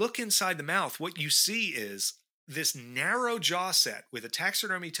when you look inside the mouth, what you see is this narrow jaw set with a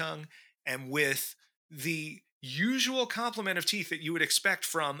taxidermy tongue and with the usual complement of teeth that you would expect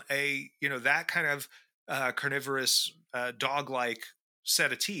from a, that kind of carnivorous dog-like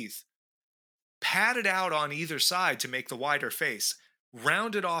set of teeth, padded out on either side to make the wider face,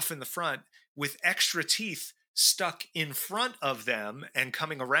 rounded off in the front with extra teeth stuck in front of them and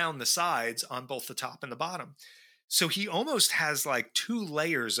coming around the sides on both the top and the bottom. So he almost has like 2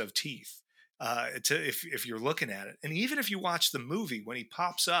 layers of teeth if you're looking at it. And even if you watch the movie, when he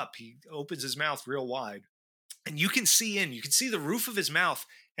pops up, he opens his mouth real wide and you can see the roof of his mouth,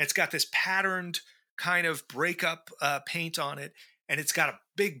 and it's got this patterned kind of breakup paint on it. And it's got a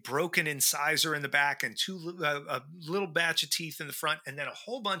big broken incisor in the back and a little batch of teeth in the front, and then a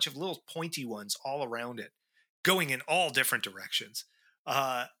whole bunch of little pointy ones all around it, going in all different directions.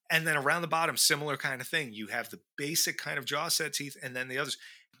 And then around the bottom, similar kind of thing. You have the basic kind of jaw set teeth, and then the others.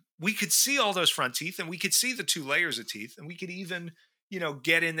 We could see all those front teeth, and we could see the 2 layers of teeth, and we could even,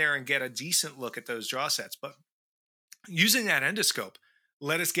 get in there and get a decent look at those jaw sets. But using that endoscope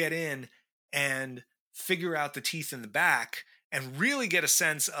let us get in and figure out the teeth in the back and really get a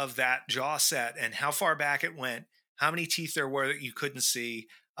sense of that jaw set and how far back it went, how many teeth there were that you couldn't see,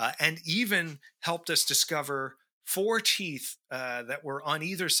 and even helped us discover 4 teeth that were on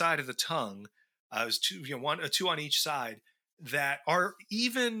either side of the tongue. It was 2 on each side that are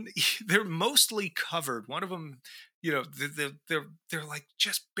even, they're mostly covered. One of them, they're like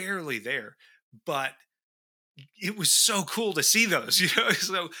just barely there, but it was so cool to see those,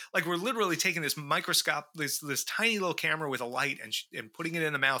 so like we're literally taking this microscope, this tiny little camera with a light and putting it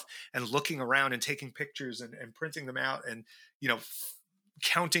in the mouth and looking around and taking pictures and printing them out and,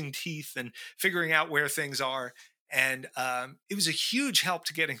 counting teeth and figuring out where things are. And it was a huge help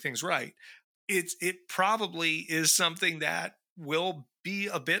to getting things right. It probably is something that will be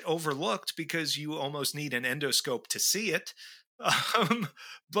a bit overlooked because you almost need an endoscope to see it.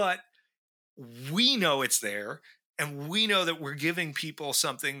 But we know it's there, and we know that we're giving people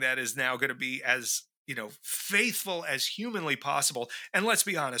something that is now going to be as, faithful as humanly possible. And let's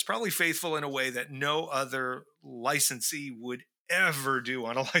be honest, probably faithful in a way that no other licensee would ever do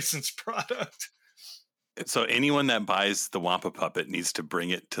on a licensed product. So anyone that buys the Wampa puppet needs to bring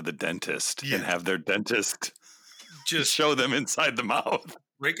it to the dentist and have their dentist just show them inside the mouth.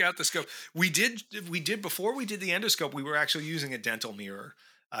 Break out the scope. We did before we did the endoscope, we were actually using a dental mirror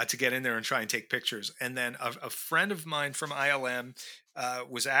to get in there and try and take pictures. And then a friend of mine from ILM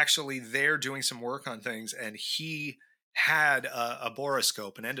was actually there doing some work on things, and he had a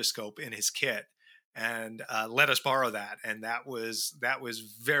boroscope, an endoscope in his kit, and let us borrow that. And that was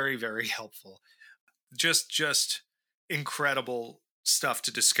very, very helpful. Just incredible stuff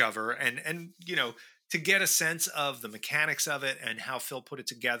to discover and to get a sense of the mechanics of it and how Phil put it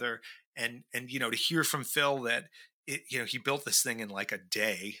together, and to hear from Phil that he built this thing in like a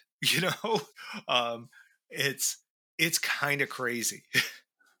day. It's kind of crazy.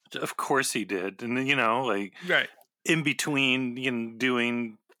 Of course he did. And right. in between,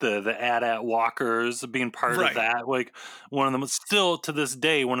 doing the AT-AT walkers, being part Right. of that, like one of them, still to this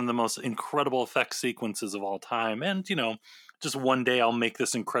day, one of the most incredible effect sequences of all time. And just one day I'll make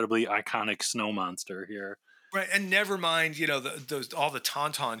this incredibly iconic snow monster here. Right, and never mind, those all the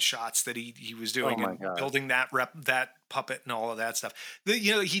tauntaun shots that he was Oh doing my and God. building that puppet and all of that stuff.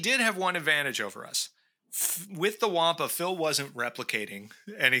 He did have one advantage over us. With the Wampa, Phil wasn't replicating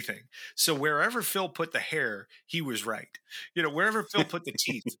anything. So wherever Phil put the hair, he was right. Wherever Phil put the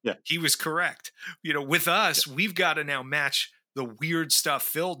teeth, Yeah. he was correct. With us, we've got to now match the weird stuff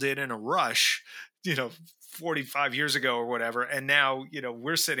Phil did in a rush, 45 years ago or whatever. And now,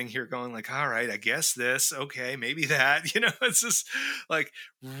 we're sitting here going like, all right, I guess this, okay, maybe that, it's just like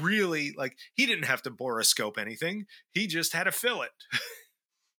really like he didn't have to boroscope anything. He just had to fill it.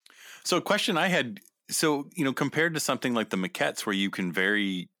 So a question I had, compared to something like the maquettes where you can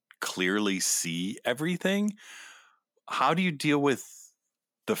very clearly see everything, how do you deal with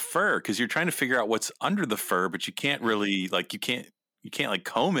the fur? Because you're trying to figure out what's under the fur, but you can't really you can't like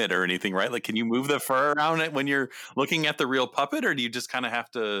comb it or anything, right? Like, can you move the fur around it when you're looking at the real puppet, or do you just kind of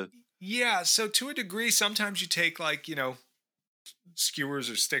have to? Yeah. So to a degree, sometimes you take skewers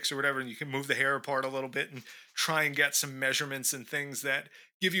or sticks or whatever, and you can move the hair apart a little bit and try and get some measurements and things that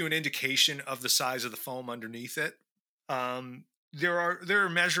give you an indication of the size of the foam underneath it. There are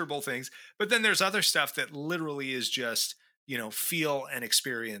measurable things, but then there's other stuff that literally is just, feel and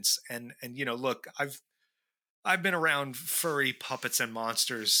experience. And look, I've been around furry puppets and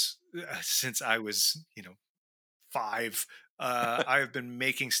monsters since I was, 5. I have been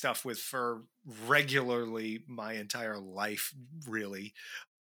making stuff with fur regularly my entire life, really.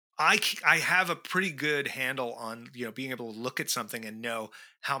 I have a pretty good handle on, being able to look at something and know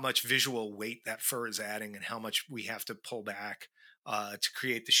how much visual weight that fur is adding and how much we have to pull back to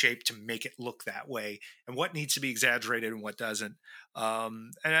create the shape to make it look that way, and what needs to be exaggerated and what doesn't.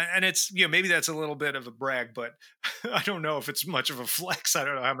 And it's, maybe that's a little bit of a brag, but I don't know if it's much of a flex. I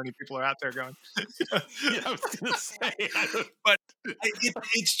don't know how many people are out there going, Yeah, I was gonna say, but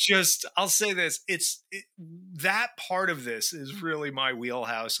it's just, I'll say this, that part of this is really my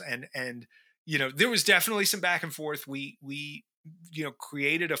wheelhouse. And there was definitely some back and forth. We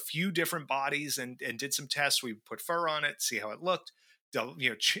created a few different bodies and did some tests. We put fur on it, see how it looked,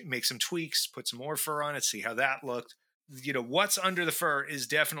 make some tweaks, put some more fur on it, see how that looked. What's under the fur is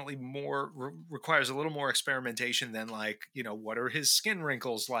definitely requires a little more experimentation than what are his skin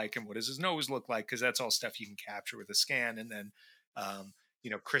wrinkles like and what does his nose look like? Cause that's all stuff you can capture with a scan. And then,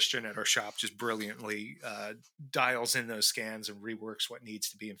 Christian at our shop just brilliantly dials in those scans and reworks what needs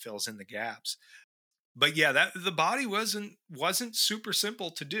to be and fills in the gaps. But yeah, that the body wasn't super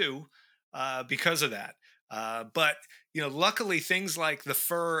simple to do because of that. But luckily things like the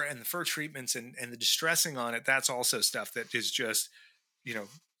fur and the fur treatments and the distressing on it, that's also stuff that is just,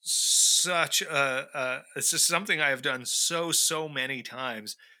 such it's just something I have done so many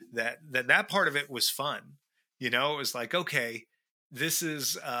times that part of it was fun. It was like, okay, this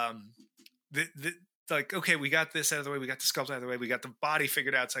is like, okay, we got this out of the way, we got the sculpt out of the way, we got the body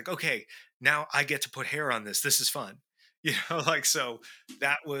figured out. It's like, okay, now I get to put hair on this. This is fun. So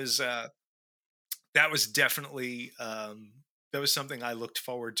that was definitely that was something I looked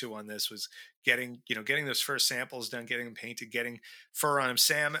forward to on this, was getting those first samples done, getting them painted, getting fur on them.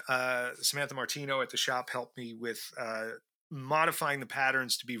 Samantha Martino at the shop helped me with modifying the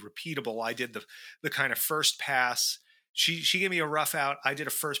patterns to be repeatable. I did the kind of first pass. She gave me a rough out. I did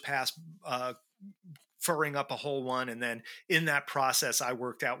a first pass furring up a whole one. And then in that process, I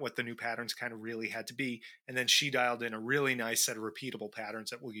worked out what the new patterns kind of really had to be. And then she dialed in a really nice set of repeatable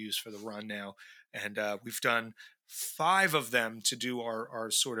patterns that we'll use for the run now. And we've done 5 of them to do our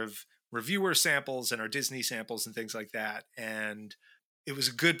sort of reviewer samples and our Disney samples and things like that. And it was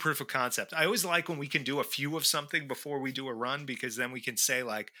a good proof of concept. I always like when we can do a few of something before we do a run, because then we can say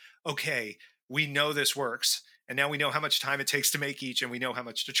like, okay, we know this works. And now we know how much time it takes to make each, and we know how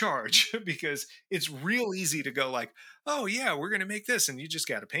much to charge, because it's real easy to go like, oh yeah, we're going to make this. And you just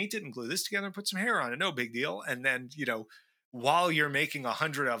got to paint it and glue this together and put some hair on it. No big deal. And then, while you're making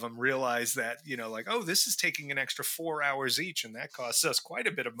 100 of them, realize that, like, oh, this is taking an extra 4 hours each. And that costs us quite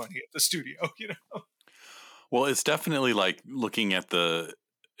a bit of money at the studio, Well, it's definitely like looking at the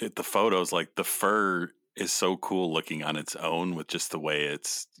photos, like the fur is so cool looking on its own with just the way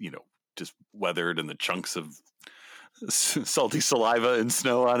it's, just weathered and the chunks of salty saliva and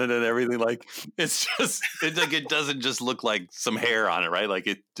snow on it and everything. Like, it's just, it doesn't just look like some hair on it, right? Like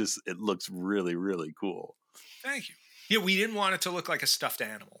it looks really, really cool. Thank you. Yeah, we didn't want it to look like a stuffed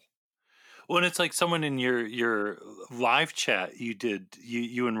animal. Well, and it's like someone in your live chat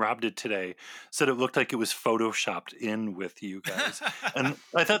you and Rob did today said it looked like it was photoshopped in with you guys, and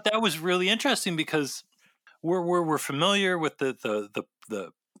I thought that was really interesting because we're familiar with the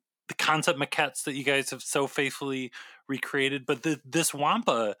concept maquettes that you guys have so faithfully recreated, but this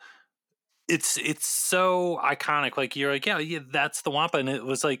Wampa, it's so iconic. Like you're like, yeah, that's the Wampa, and it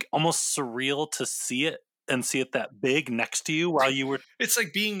was like almost surreal to see it and see it that big next to you while you were. It's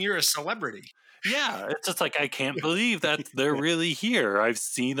like being near a celebrity. Yeah, it's just like I can't believe that they're really here. I've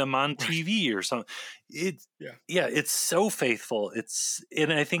seen them on TV or something. It yeah, it's so faithful.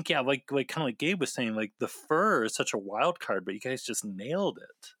 And I think like kind of like Gabe was saying, like the fur is such a wild card, but you guys just nailed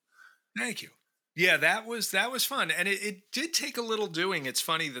it. Thank you. Yeah, that was fun, and it did take a little doing. It's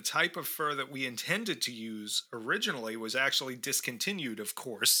funny, the type of fur that we intended to use originally was actually discontinued, of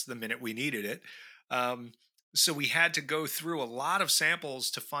course, the minute we needed it. So we had to go through a lot of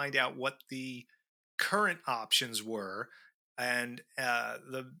samples to find out what the current options were, and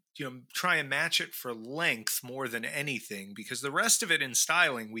try and match it for length more than anything, because the rest of it in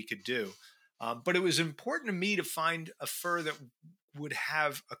styling we could do. But it was important to me to find a fur that would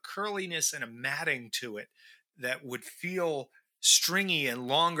have a curliness and a matting to it that would feel stringy and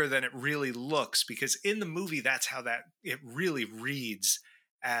longer than it really looks, because in the movie that's how that it really reads,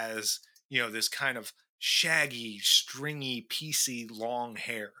 as this kind of shaggy, stringy, piecey, long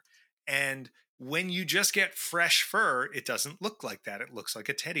hair. And when you just get fresh fur, it doesn't look like that. It looks like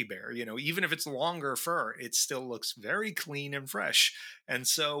a teddy bear. Even if it's longer fur, it still looks very clean and fresh. And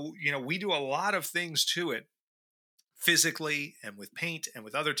so, we do a lot of things to it physically and with paint and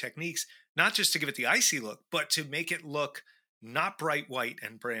with other techniques, not just to give it the icy look, but to make it look not bright white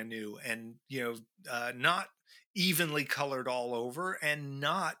and brand new, and not evenly colored all over, and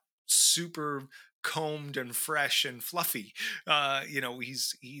not super combed and fresh and fluffy.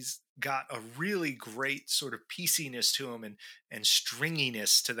 He's got a really great sort of pieciness to him, and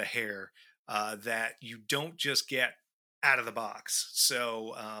stringiness to the hair that you don't just get out of the box.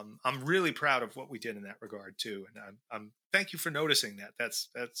 So I'm really proud of what we did in that regard too, and I'm thank you for noticing that. That's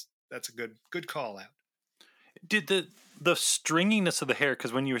a good call out. Did the stringiness of the hair,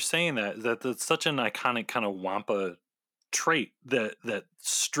 because when you were saying that's such an iconic kind of Wampa trait, that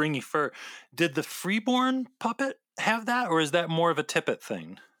stringy fur, did the Freeborn puppet have that, or is that more of a Tippett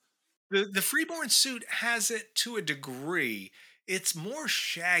thing? The Freeborn suit has it to a degree. It's more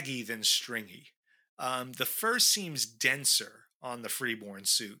shaggy than stringy. The fur seems denser on the Freeborn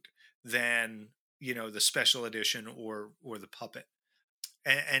suit than the special edition or the puppet,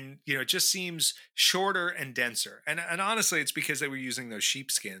 and it just seems shorter and denser. And honestly, it's because they were using those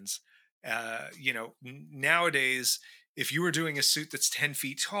sheepskins. Nowadays, if you were doing a suit that's 10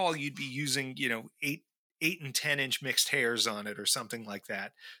 feet tall, you'd be using 8 and 10-inch mixed hairs on it or something like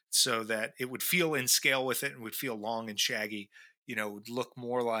that, so that it would feel in scale with it and would feel long and shaggy. Would look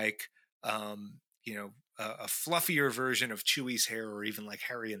more like a fluffier version of Chewie's hair, or even like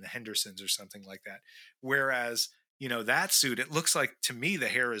Harry and the Hendersons or something like that. Whereas, that suit, it looks like to me the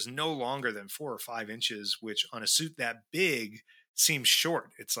hair is no longer than 4 or 5 inches, which on a suit that big seems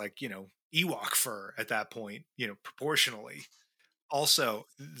short. It's like, Ewok fur at that point, proportionally. Also,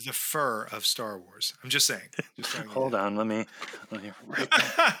 the fur of Star Wars. I'm just saying. Hold on, let me write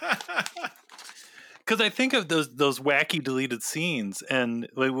that. Because I think of those wacky deleted scenes, and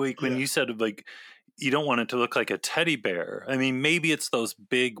like when you said like you don't want it to look like a teddy bear. I mean, maybe it's those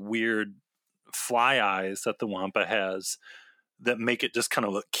big weird fly eyes that the Wampa has that make it just kind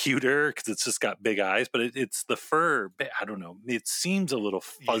of look cuter, because it's just got big eyes. But it's the fur. I don't know. It seems a little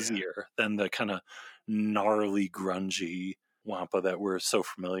fuzzier than the kind of gnarly, grungy Wampa that we're so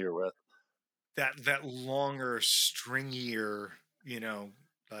familiar with. That longer, stringier,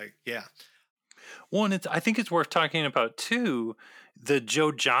 Well, and I think it's worth talking about too, the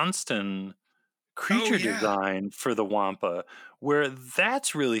Joe Johnston creature design for the Wampa, where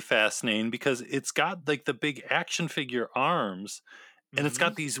that's really fascinating because it's got like the big action figure arms, and it's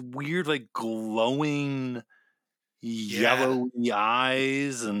got these weird like glowing yellowy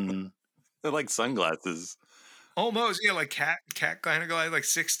eyes, and they're like sunglasses. Almost, like cat kind of guy, like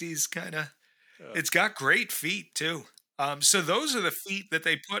 60s kind of. It's got great feet too. So those are the feet that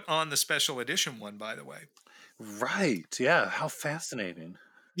they put on the special edition one, by the way. Right. Yeah. How fascinating.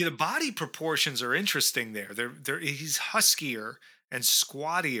 The body proportions are interesting there. He's huskier and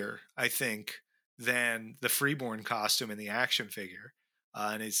squattier, I think, than the Freeborn costume in the action figure.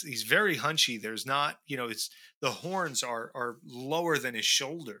 And he's very hunchy. There's not, it's the horns are lower than his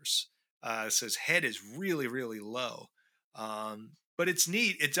shoulders. So his head is really, really low. But it's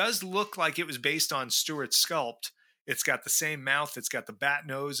neat. It does look like it was based on Stewart's sculpt. It's got the same mouth. It's got the bat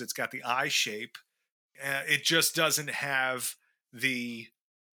nose. It's got the eye shape. It just doesn't have the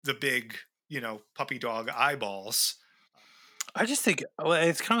big, puppy dog eyeballs. I just think, well,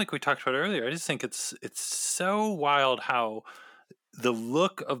 it's kind of like we talked about earlier. I just think it's so wild how the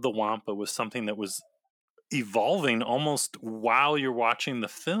look of the Wampa was something that was evolving almost while you're watching the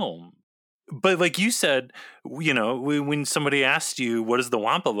film. But like you said, when somebody asked you, what does the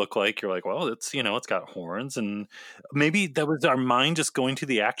Wampa look like? You're like, well, it's got horns. And maybe that was our mind just going to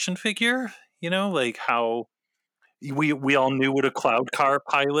the action figure, like how we all knew what a cloud car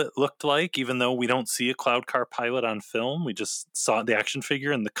pilot looked like, even though we don't see a cloud car pilot on film. We just saw the action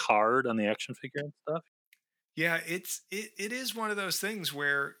figure and the card on the action figure and stuff. Yeah, it is one of those things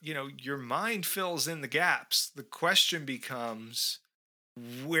where, your mind fills in the gaps. The question becomes,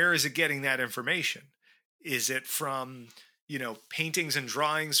 where is it getting that information? Is it from, paintings and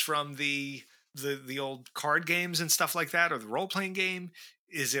drawings from the old card games and stuff like that, or the role playing game?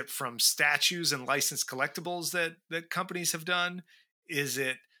 Is it from statues and licensed collectibles that companies have done? Is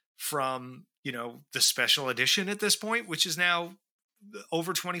it from, the special edition at this point, which is now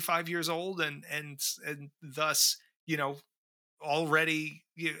over 25 years old and thus, already,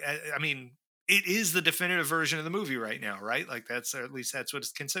 I mean, it is the definitive version of the movie right now, right? Like that's, or at least that's what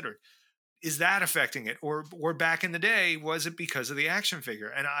it's considered. Is that affecting it? Or back in the day, was it because of the action figure?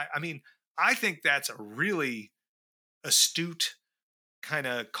 And I mean, I think that's a really astute kind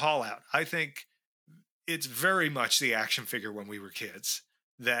of call out. I think it's very much the action figure when we were kids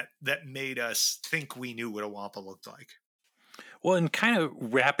that made us think we knew what a Wampa looked like. Well, and kind of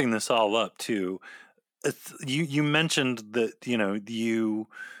wrapping this all up too, you mentioned that you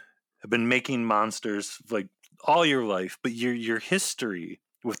have been making monsters like all your life, but your history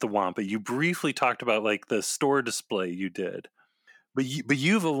with the Wampa, you briefly talked about like the store display you did, but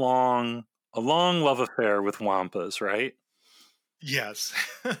you have a long love affair with Wampas, right? Yes.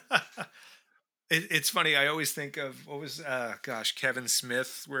 It's funny. I always think of what was, Kevin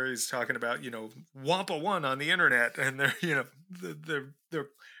Smith, where he's talking about, Wampa One on the internet, and they're, they're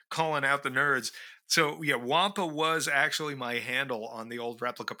calling out the nerds. So yeah, Wampa was actually my handle on the old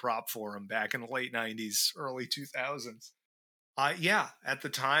Replica Prop forum back in the late '90s, early 2000s. Yeah, at the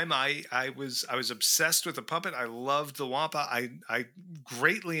time I was obsessed with the puppet. I loved the Wampa. I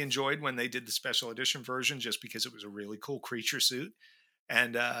greatly enjoyed when they did the special edition version, just because it was a really cool creature suit.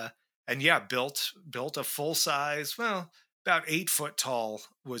 And yeah, built a full size, well, about 8 foot tall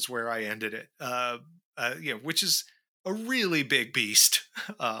was where I ended it. Which is a really big beast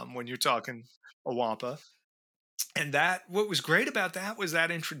when you're talking a Wampa. And what was great about that was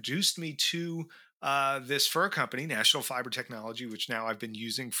that introduced me to this fur company, National Fiber Technology, which now I've been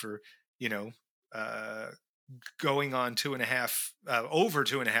using for, uh, going on over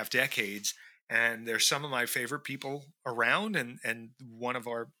 2.5 decades. And they're some of my favorite people around, and one of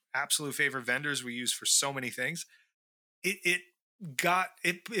our absolute favorite vendors we use for so many things. It got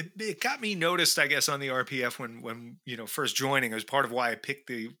me noticed, I guess, on the RPF when first joining. It was part of why I picked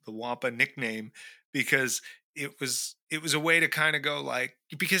the Wampa nickname, because it was a way to kind of go like,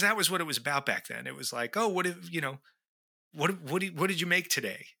 because that was what it was about back then. It was like, oh, what did you make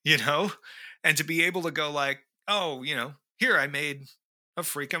today? And to be able to go like, oh, here I made a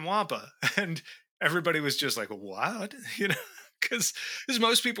freaking Wampa, and everybody was just like, what? Because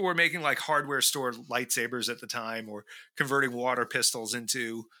most people were making like hardware store lightsabers at the time, or converting water pistols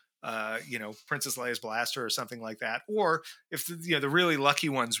into Princess Leia's blaster or something like that. Or if the really lucky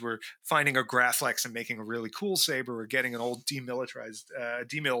ones were finding a Graflex and making a really cool saber, or getting an old demilled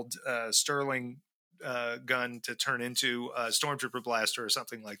Sterling gun to turn into a Stormtrooper blaster or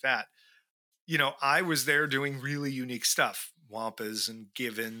something like that. I was there doing really unique stuff, Wampas and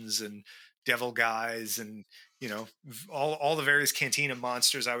Givens and Devil Guys, and all the various Cantina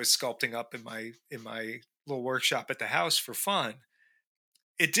monsters I was sculpting up in my little workshop at the house for fun.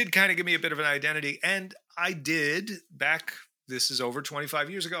 It did kind of give me a bit of an identity, and I did back. This is over 25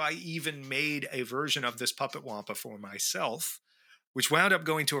 years ago. I even made a version of this puppet Wampa for myself, which wound up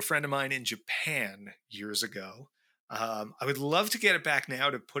going to a friend of mine in Japan years ago. I would love to get it back now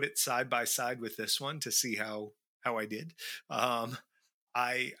to put it side by side with this one to see how I did.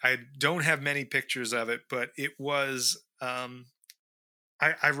 I don't have many pictures of it, but it was.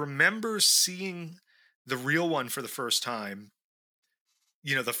 I remember seeing the real one for the first time.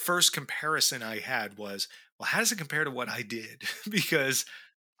 The first comparison I had was, well, how does it compare to what I did? Because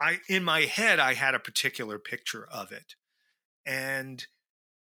in my head, I had a particular picture of it, and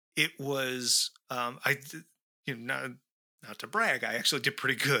it was not to brag, I actually did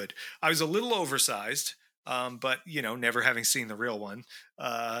pretty good. I was a little oversized, but never having seen the real one.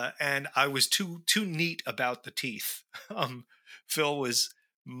 And I was too neat about the teeth. Phil was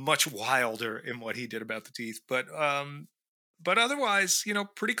much wilder in what he did about the teeth, but otherwise,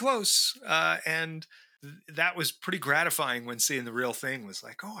 pretty close. And that was pretty gratifying when seeing the real thing. Was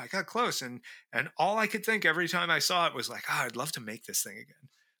like, oh, I got close, and all I could think every time I saw it was like, oh, I'd love to make this thing again.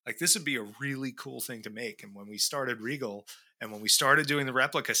 Like, this would be a really cool thing to make. And when we started Regal and when we started doing the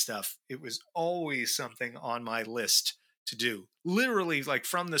replica stuff, it was always something on my list to do. Literally, like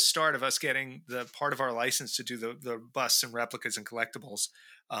from the start of us getting the part of our license to do the busts and replicas and collectibles.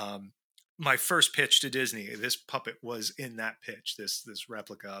 My first pitch to Disney, this puppet was in that pitch, this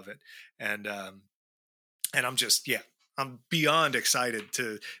replica of it. And I'm just, I'm beyond excited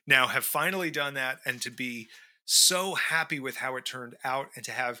to now have finally done that and to be so happy with how it turned out, and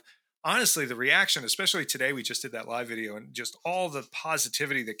to have, honestly, the reaction, especially today, we just did that live video, and just all the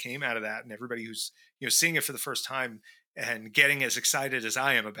positivity that came out of that, and everybody who's, seeing it for the first time and getting as excited as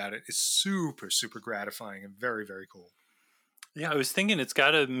I am about it is super, super gratifying and very, very cool. Yeah, I was thinking it's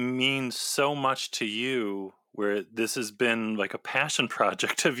got to mean so much to you, where this has been like a passion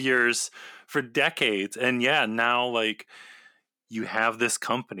project of yours for decades. And yeah, now like you have this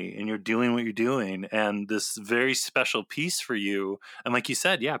company and you're doing what you're doing, and this very special piece for you. And like you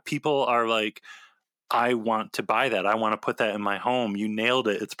said, yeah, people are like, I want to buy that. I want to put that in my home. You nailed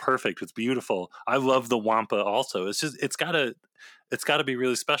it. It's perfect. It's beautiful. I love the Wampa also. It's just, it's gotta be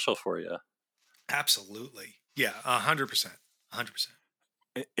really special for you. Absolutely. Yeah. 100%. 100%.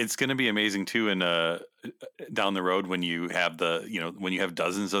 It's going to be amazing too. And down the road, when you have when you have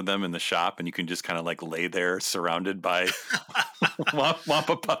dozens of them in the shop, and you can just kind of like lay there surrounded by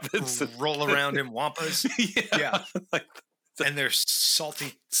Wampa puppets, roll around in Wampas. Yeah. Like, and their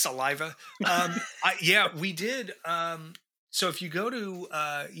salty saliva. We did. So if you go to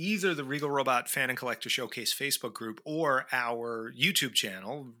either the Regal Robot Fan and Collector Showcase Facebook group or our YouTube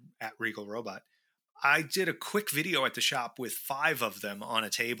channel at Regal Robot, I did a quick video at the shop with 5 of them on a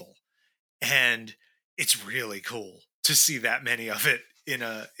table, and it's really cool to see that many of it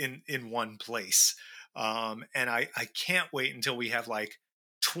in one place. And I can't wait until we have like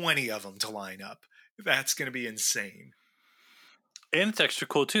 20 of them to line up. That's going to be insane. And it's extra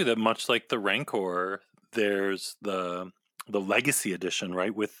cool too that, much like the Rancor, there's the Legacy Edition,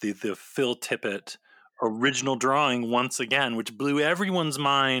 right, with the Phil Tippett original drawing once again, which blew everyone's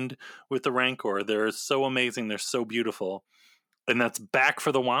mind with the Rancor. They're so amazing. They're so beautiful. And that's back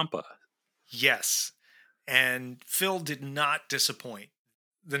for the Wampa. Yes. And Phil did not disappoint.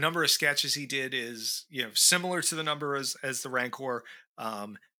 The number of sketches he did is, similar to the number as the Rancor.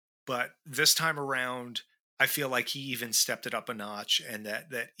 But this time around, I feel like he even stepped it up a notch, and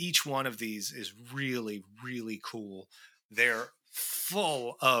that each one of these is really, really cool. They're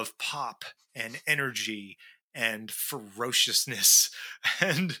full of pop and energy and ferociousness,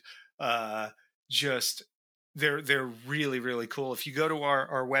 and just they're really, really cool. If you go to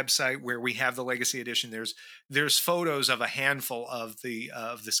our website where we have the Legacy Edition, there's photos of a handful of the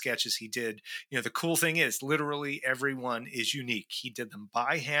sketches he did. The cool thing is literally everyone is unique. He did them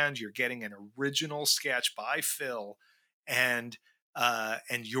by hand. You're getting an original sketch by Phil, and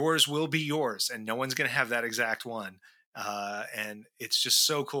yours will be yours, and no one's going to have that exact one. And it's just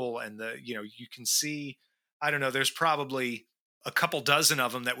so cool. And you can see, I don't know, there's probably a couple dozen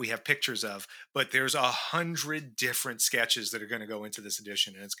of them that we have pictures of, but there's 100 different sketches that are going to go into this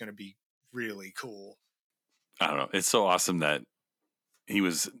edition, and it's going to be really cool. I don't know. It's so awesome that he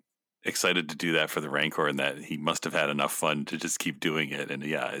was excited to do that for the Rancor, and that he must have had enough fun to just keep doing it. And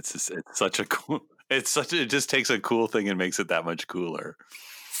yeah, it's such a cool, it just takes a cool thing and makes it that much cooler.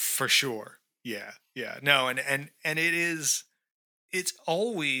 For sure. Yeah. Yeah. No. And it's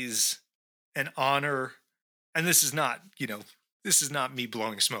always an honor. And this is not me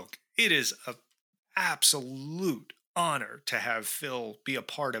blowing smoke. It is an absolute honor to have Phil be a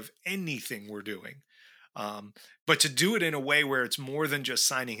part of anything we're doing. But to do it in a way where it's more than just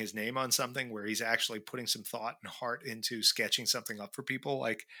signing his name on something, where he's actually putting some thought and heart into sketching something up for people.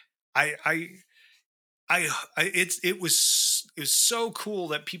 Like it was so cool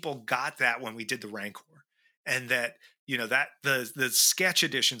that people got that when we did the Rancor, and that, that the sketch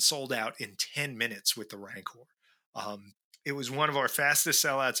edition sold out in 10 minutes with the Rancor. It was one of our fastest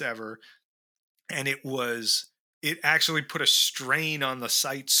sellouts ever. And it actually put a strain on the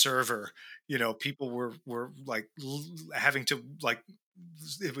site server. People were like having to, like,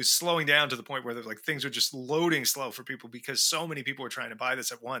 it was slowing down to the point where like things were just loading slow for people because so many people were trying to buy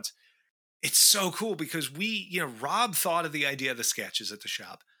this at once. It's so cool because Rob thought of the idea of the sketches at the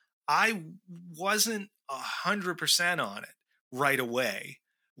shop. I wasn't 100% on it right away.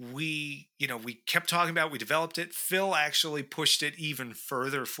 we kept talking about it, we developed it. Phil actually pushed it even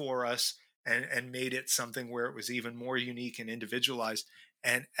further for us and made it something where it was even more unique and individualized.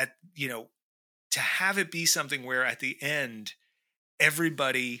 And to have it be something where at the end,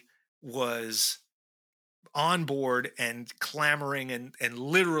 everybody was on board and clamoring and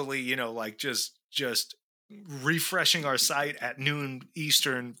literally, just refreshing our site at noon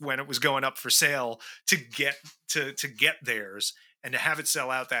Eastern when it was going up for sale to get theirs, and to have it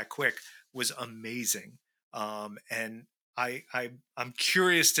sell out that quick was amazing. And I'm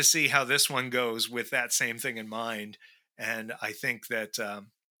curious to see how this one goes with that same thing in mind. And I think that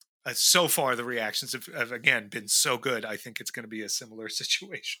so far the reactions have again been so good. I think it's going to be a similar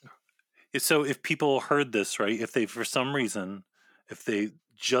situation. So if people heard this, right, if they, for some reason, if they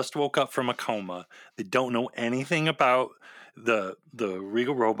just woke up from a coma, they don't know anything about the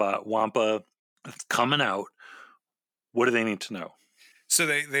Regal Robot Wampa that's coming out, what do they need to know? So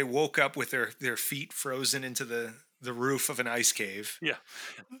they woke up with their feet frozen into the roof of an ice cave. Yeah.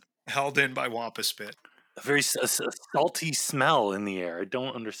 Held in by Wampa spit. A very salty smell in the air. I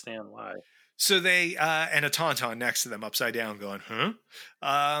don't understand why. So they, and a tauntaun next to them upside down going,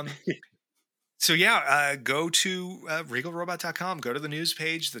 huh? So yeah, go to regalrobot.com, go to the news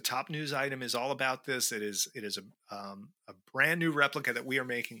page. The top news item is all about this. It is a brand new replica that we are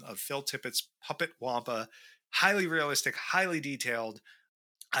making of Phil Tippett's puppet Wampa. Highly realistic, highly detailed.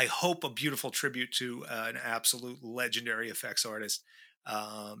 I hope a beautiful tribute to an absolute legendary effects artist.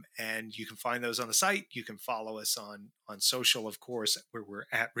 And you can find those on the site. You can follow us on social, of course, where we're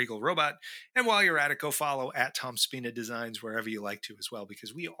at Regal Robot. And while you're at it, go follow at Tom Spina Designs wherever you like to as well,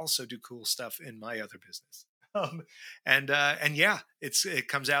 because we also do cool stuff in my other business. And yeah, it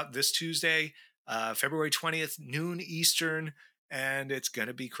comes out this Tuesday, February 20th, noon Eastern, and it's going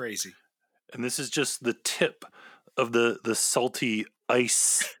to be crazy. And this is just the tip of the salty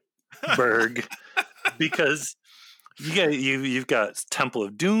iceberg because you've got Temple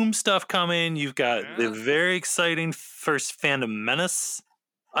of Doom stuff coming. You've got the very exciting first Phantom Menace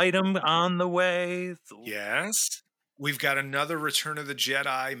item on the way. Yes. We've got another Return of the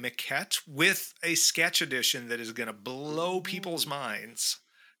Jedi maquette with a sketch edition that is going to blow people's minds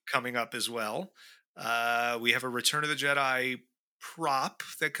coming up as well. We have a Return of the Jedi prop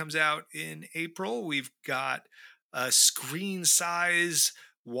that comes out in April. We've got a screen size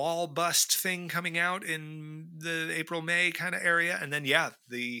wall bust thing coming out in the April-May kind of area. And then, yeah,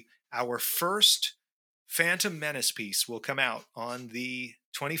 our first Phantom Menace piece will come out on the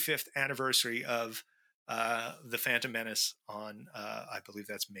 25th anniversary of the Phantom Menace on, I believe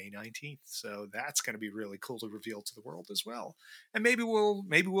that's May 19th. So that's going to be really cool to reveal to the world as well. And maybe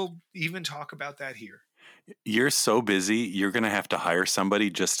we'll even talk about that here. You're so busy, you're going to have to hire somebody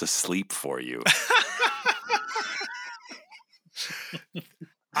just to sleep for you.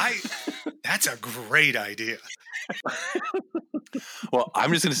 That's a great idea. Well,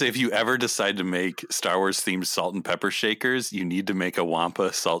 I'm just going to say, if you ever decide to make Star Wars themed salt and pepper shakers, you need to make a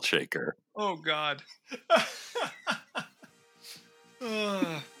Wampa salt shaker. Oh, God.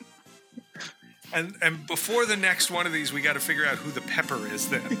 And before the next one of these, we got to figure out who the pepper is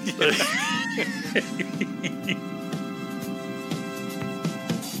then.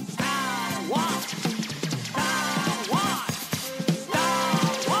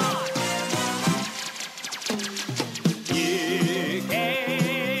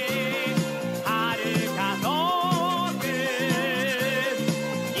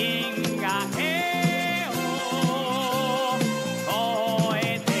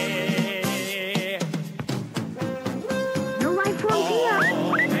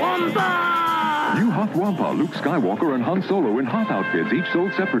 Wampa, Luke Skywalker, and Han Solo in hot outfits, each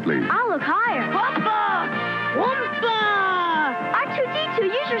sold separately. I'll look higher. Wampa! Wampa! R2-D2,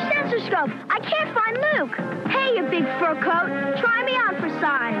 use your sensor scope. I can't find Luke. Hey, you big fur coat. Try me on for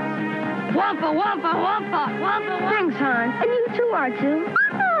size. Wampa, Wampa, Wampa, Wampa. Thanks, Han. And you too, R2.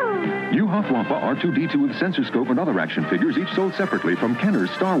 Oh. New Hot Wampa, R2-D2 with sensor scope and other action figures, each sold separately from Kenner's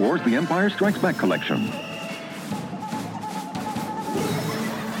Star Wars The Empire Strikes Back collection.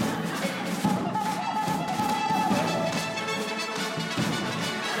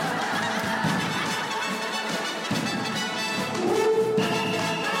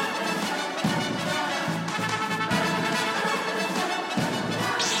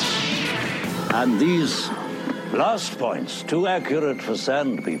 And these blast points, too accurate for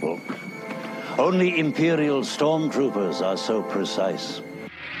sand people. Only Imperial stormtroopers are so precise.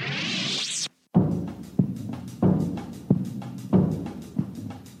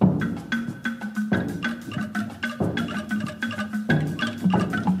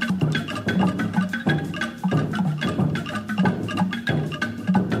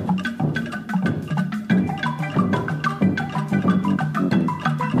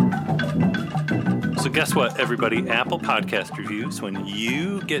 guess what, everybody? Apple Podcast Reviews, when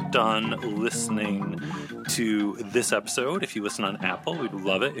you get done listening to this episode, if you listen on Apple, we'd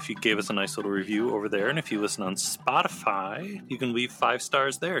love it if you gave us a nice little review over there. And if you listen on Spotify, you can leave 5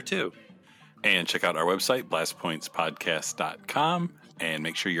 stars there, too. And check out our website, blastpointspodcast.com. And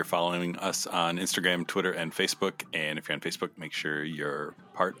make sure you're following us on Instagram, Twitter, and Facebook. And if you're on Facebook, make sure you're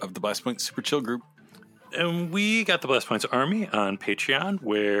part of the Blast Point Super Chill group. And we got the Blast Points Army on Patreon,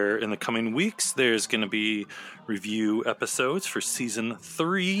 where in the coming weeks, there's going to be review episodes for Season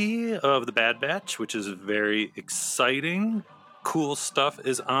 3 of The Bad Batch, which is very exciting. Cool stuff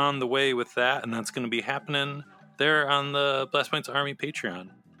is on the way with that, and that's going to be happening there on the Blast Points Army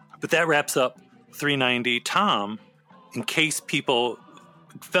Patreon. But that wraps up 390. Tom, in case people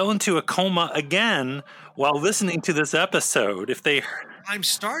fell into a coma again while listening to this episode, if they... I'm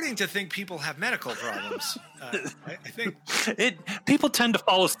starting to think people have medical problems. I think people tend to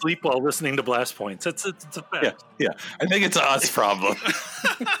fall asleep while listening to Blast Points. It's a fact. Yeah. I think it's us problem.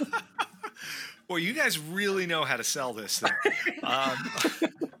 Well, you guys really know how to sell this thing.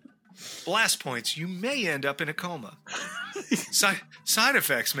 Blast Points, you may end up in a coma. Side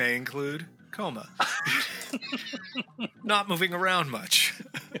effects may include coma, not moving around much.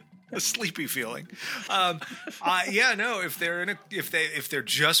 A sleepy feeling. If they're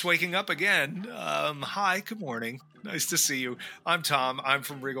just waking up again, hi, good morning. Nice to see you. I'm Tom. I'm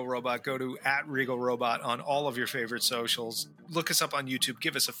from Regal Robot. Go to @RegalRobot on all of your favorite socials. Look us up on YouTube.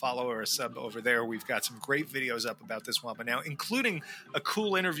 Give us a follow or a sub over there. We've got some great videos up about this Wampa now, including a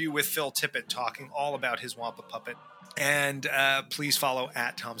cool interview with Phil Tippett talking all about his Wampa puppet. And please follow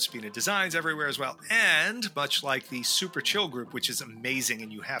 @TomSpina Designs everywhere as well. And much like the Super Chill group, which is amazing,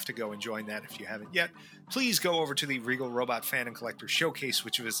 and you have to go and join that if you haven't yet, please go over to the Regal Robot Fan and Collector Showcase,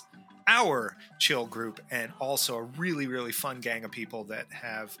 which was our chill group, and also a really, really fun gang of people that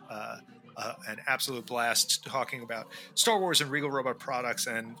have an absolute blast talking about Star Wars and Regal Robot products,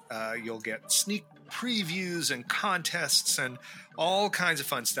 and you'll get sneak previews and contests and all kinds of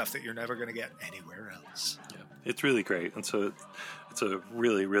fun stuff that you're never going to get anywhere else. It's really great. And so it's a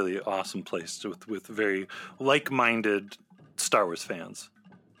really, really awesome place with very like-minded Star Wars fans.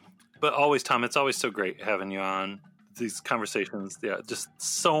 But always, Tom, it's always so great having you on. These conversations, just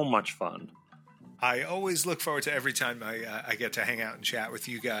so much fun. I always look forward to every time I get to hang out and chat with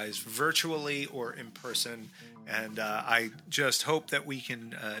you guys virtually or in person. And I just hope that we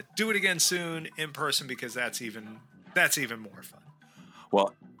can do it again soon in person, because that's even more fun.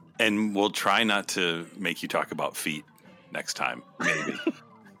 Well, and we'll try not to make you talk about feet next time.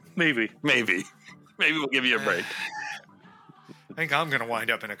 Maybe. Maybe we'll give you a break. I think I'm going to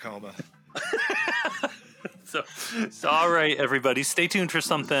wind up in a coma. So all right, everybody, stay tuned for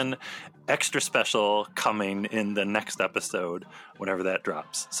something extra special coming in the next episode, whenever that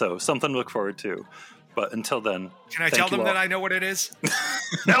drops. So something to look forward to. But until then, can I tell them that I know what it is?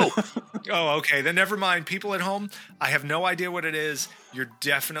 No. Oh, okay. Then never mind. People at home, I have no idea what it is. You're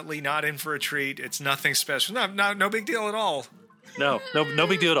definitely not in for a treat. It's nothing special. No big deal at all. No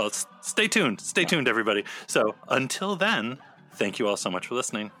big deal at all. Stay tuned. Stay tuned, everybody. So until then, thank you all so much for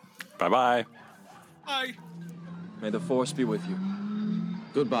listening. Bye-bye. Bye. May the Force be with you.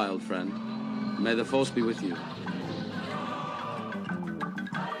 Goodbye, old friend. May the Force be with you.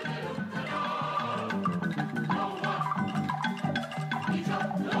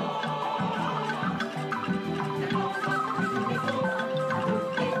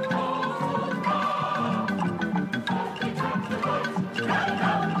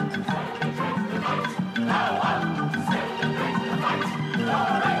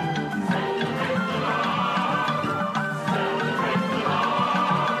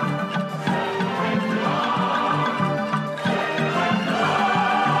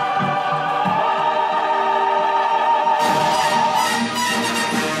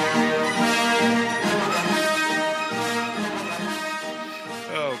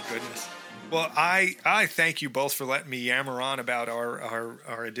 I thank you both for letting me yammer on about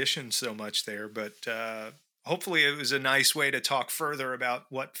our edition so much there, but hopefully it was a nice way to talk further about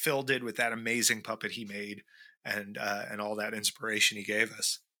what Phil did with that amazing puppet he made and all that inspiration he gave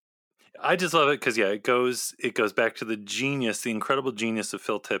us. I just love it because it goes back to the incredible genius of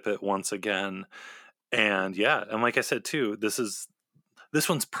Phil Tippett once again, and and like I said too, this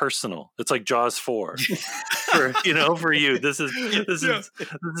one's personal. It's like Jaws 4 for you. This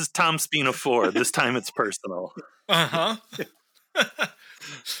is Tom Spina 4. This time it's personal.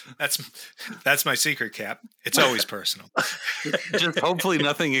 That's my secret, Cap. It's always personal. Just hopefully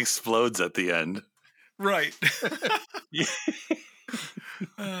nothing explodes at the end. Right.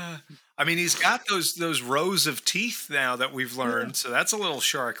 I mean, he's got those rows of teeth now that we've learned, so that's a little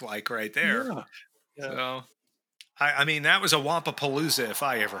shark-like right there. So, I mean, that was a Wampapalooza if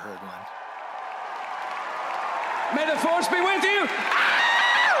I ever heard one. May the force be with you!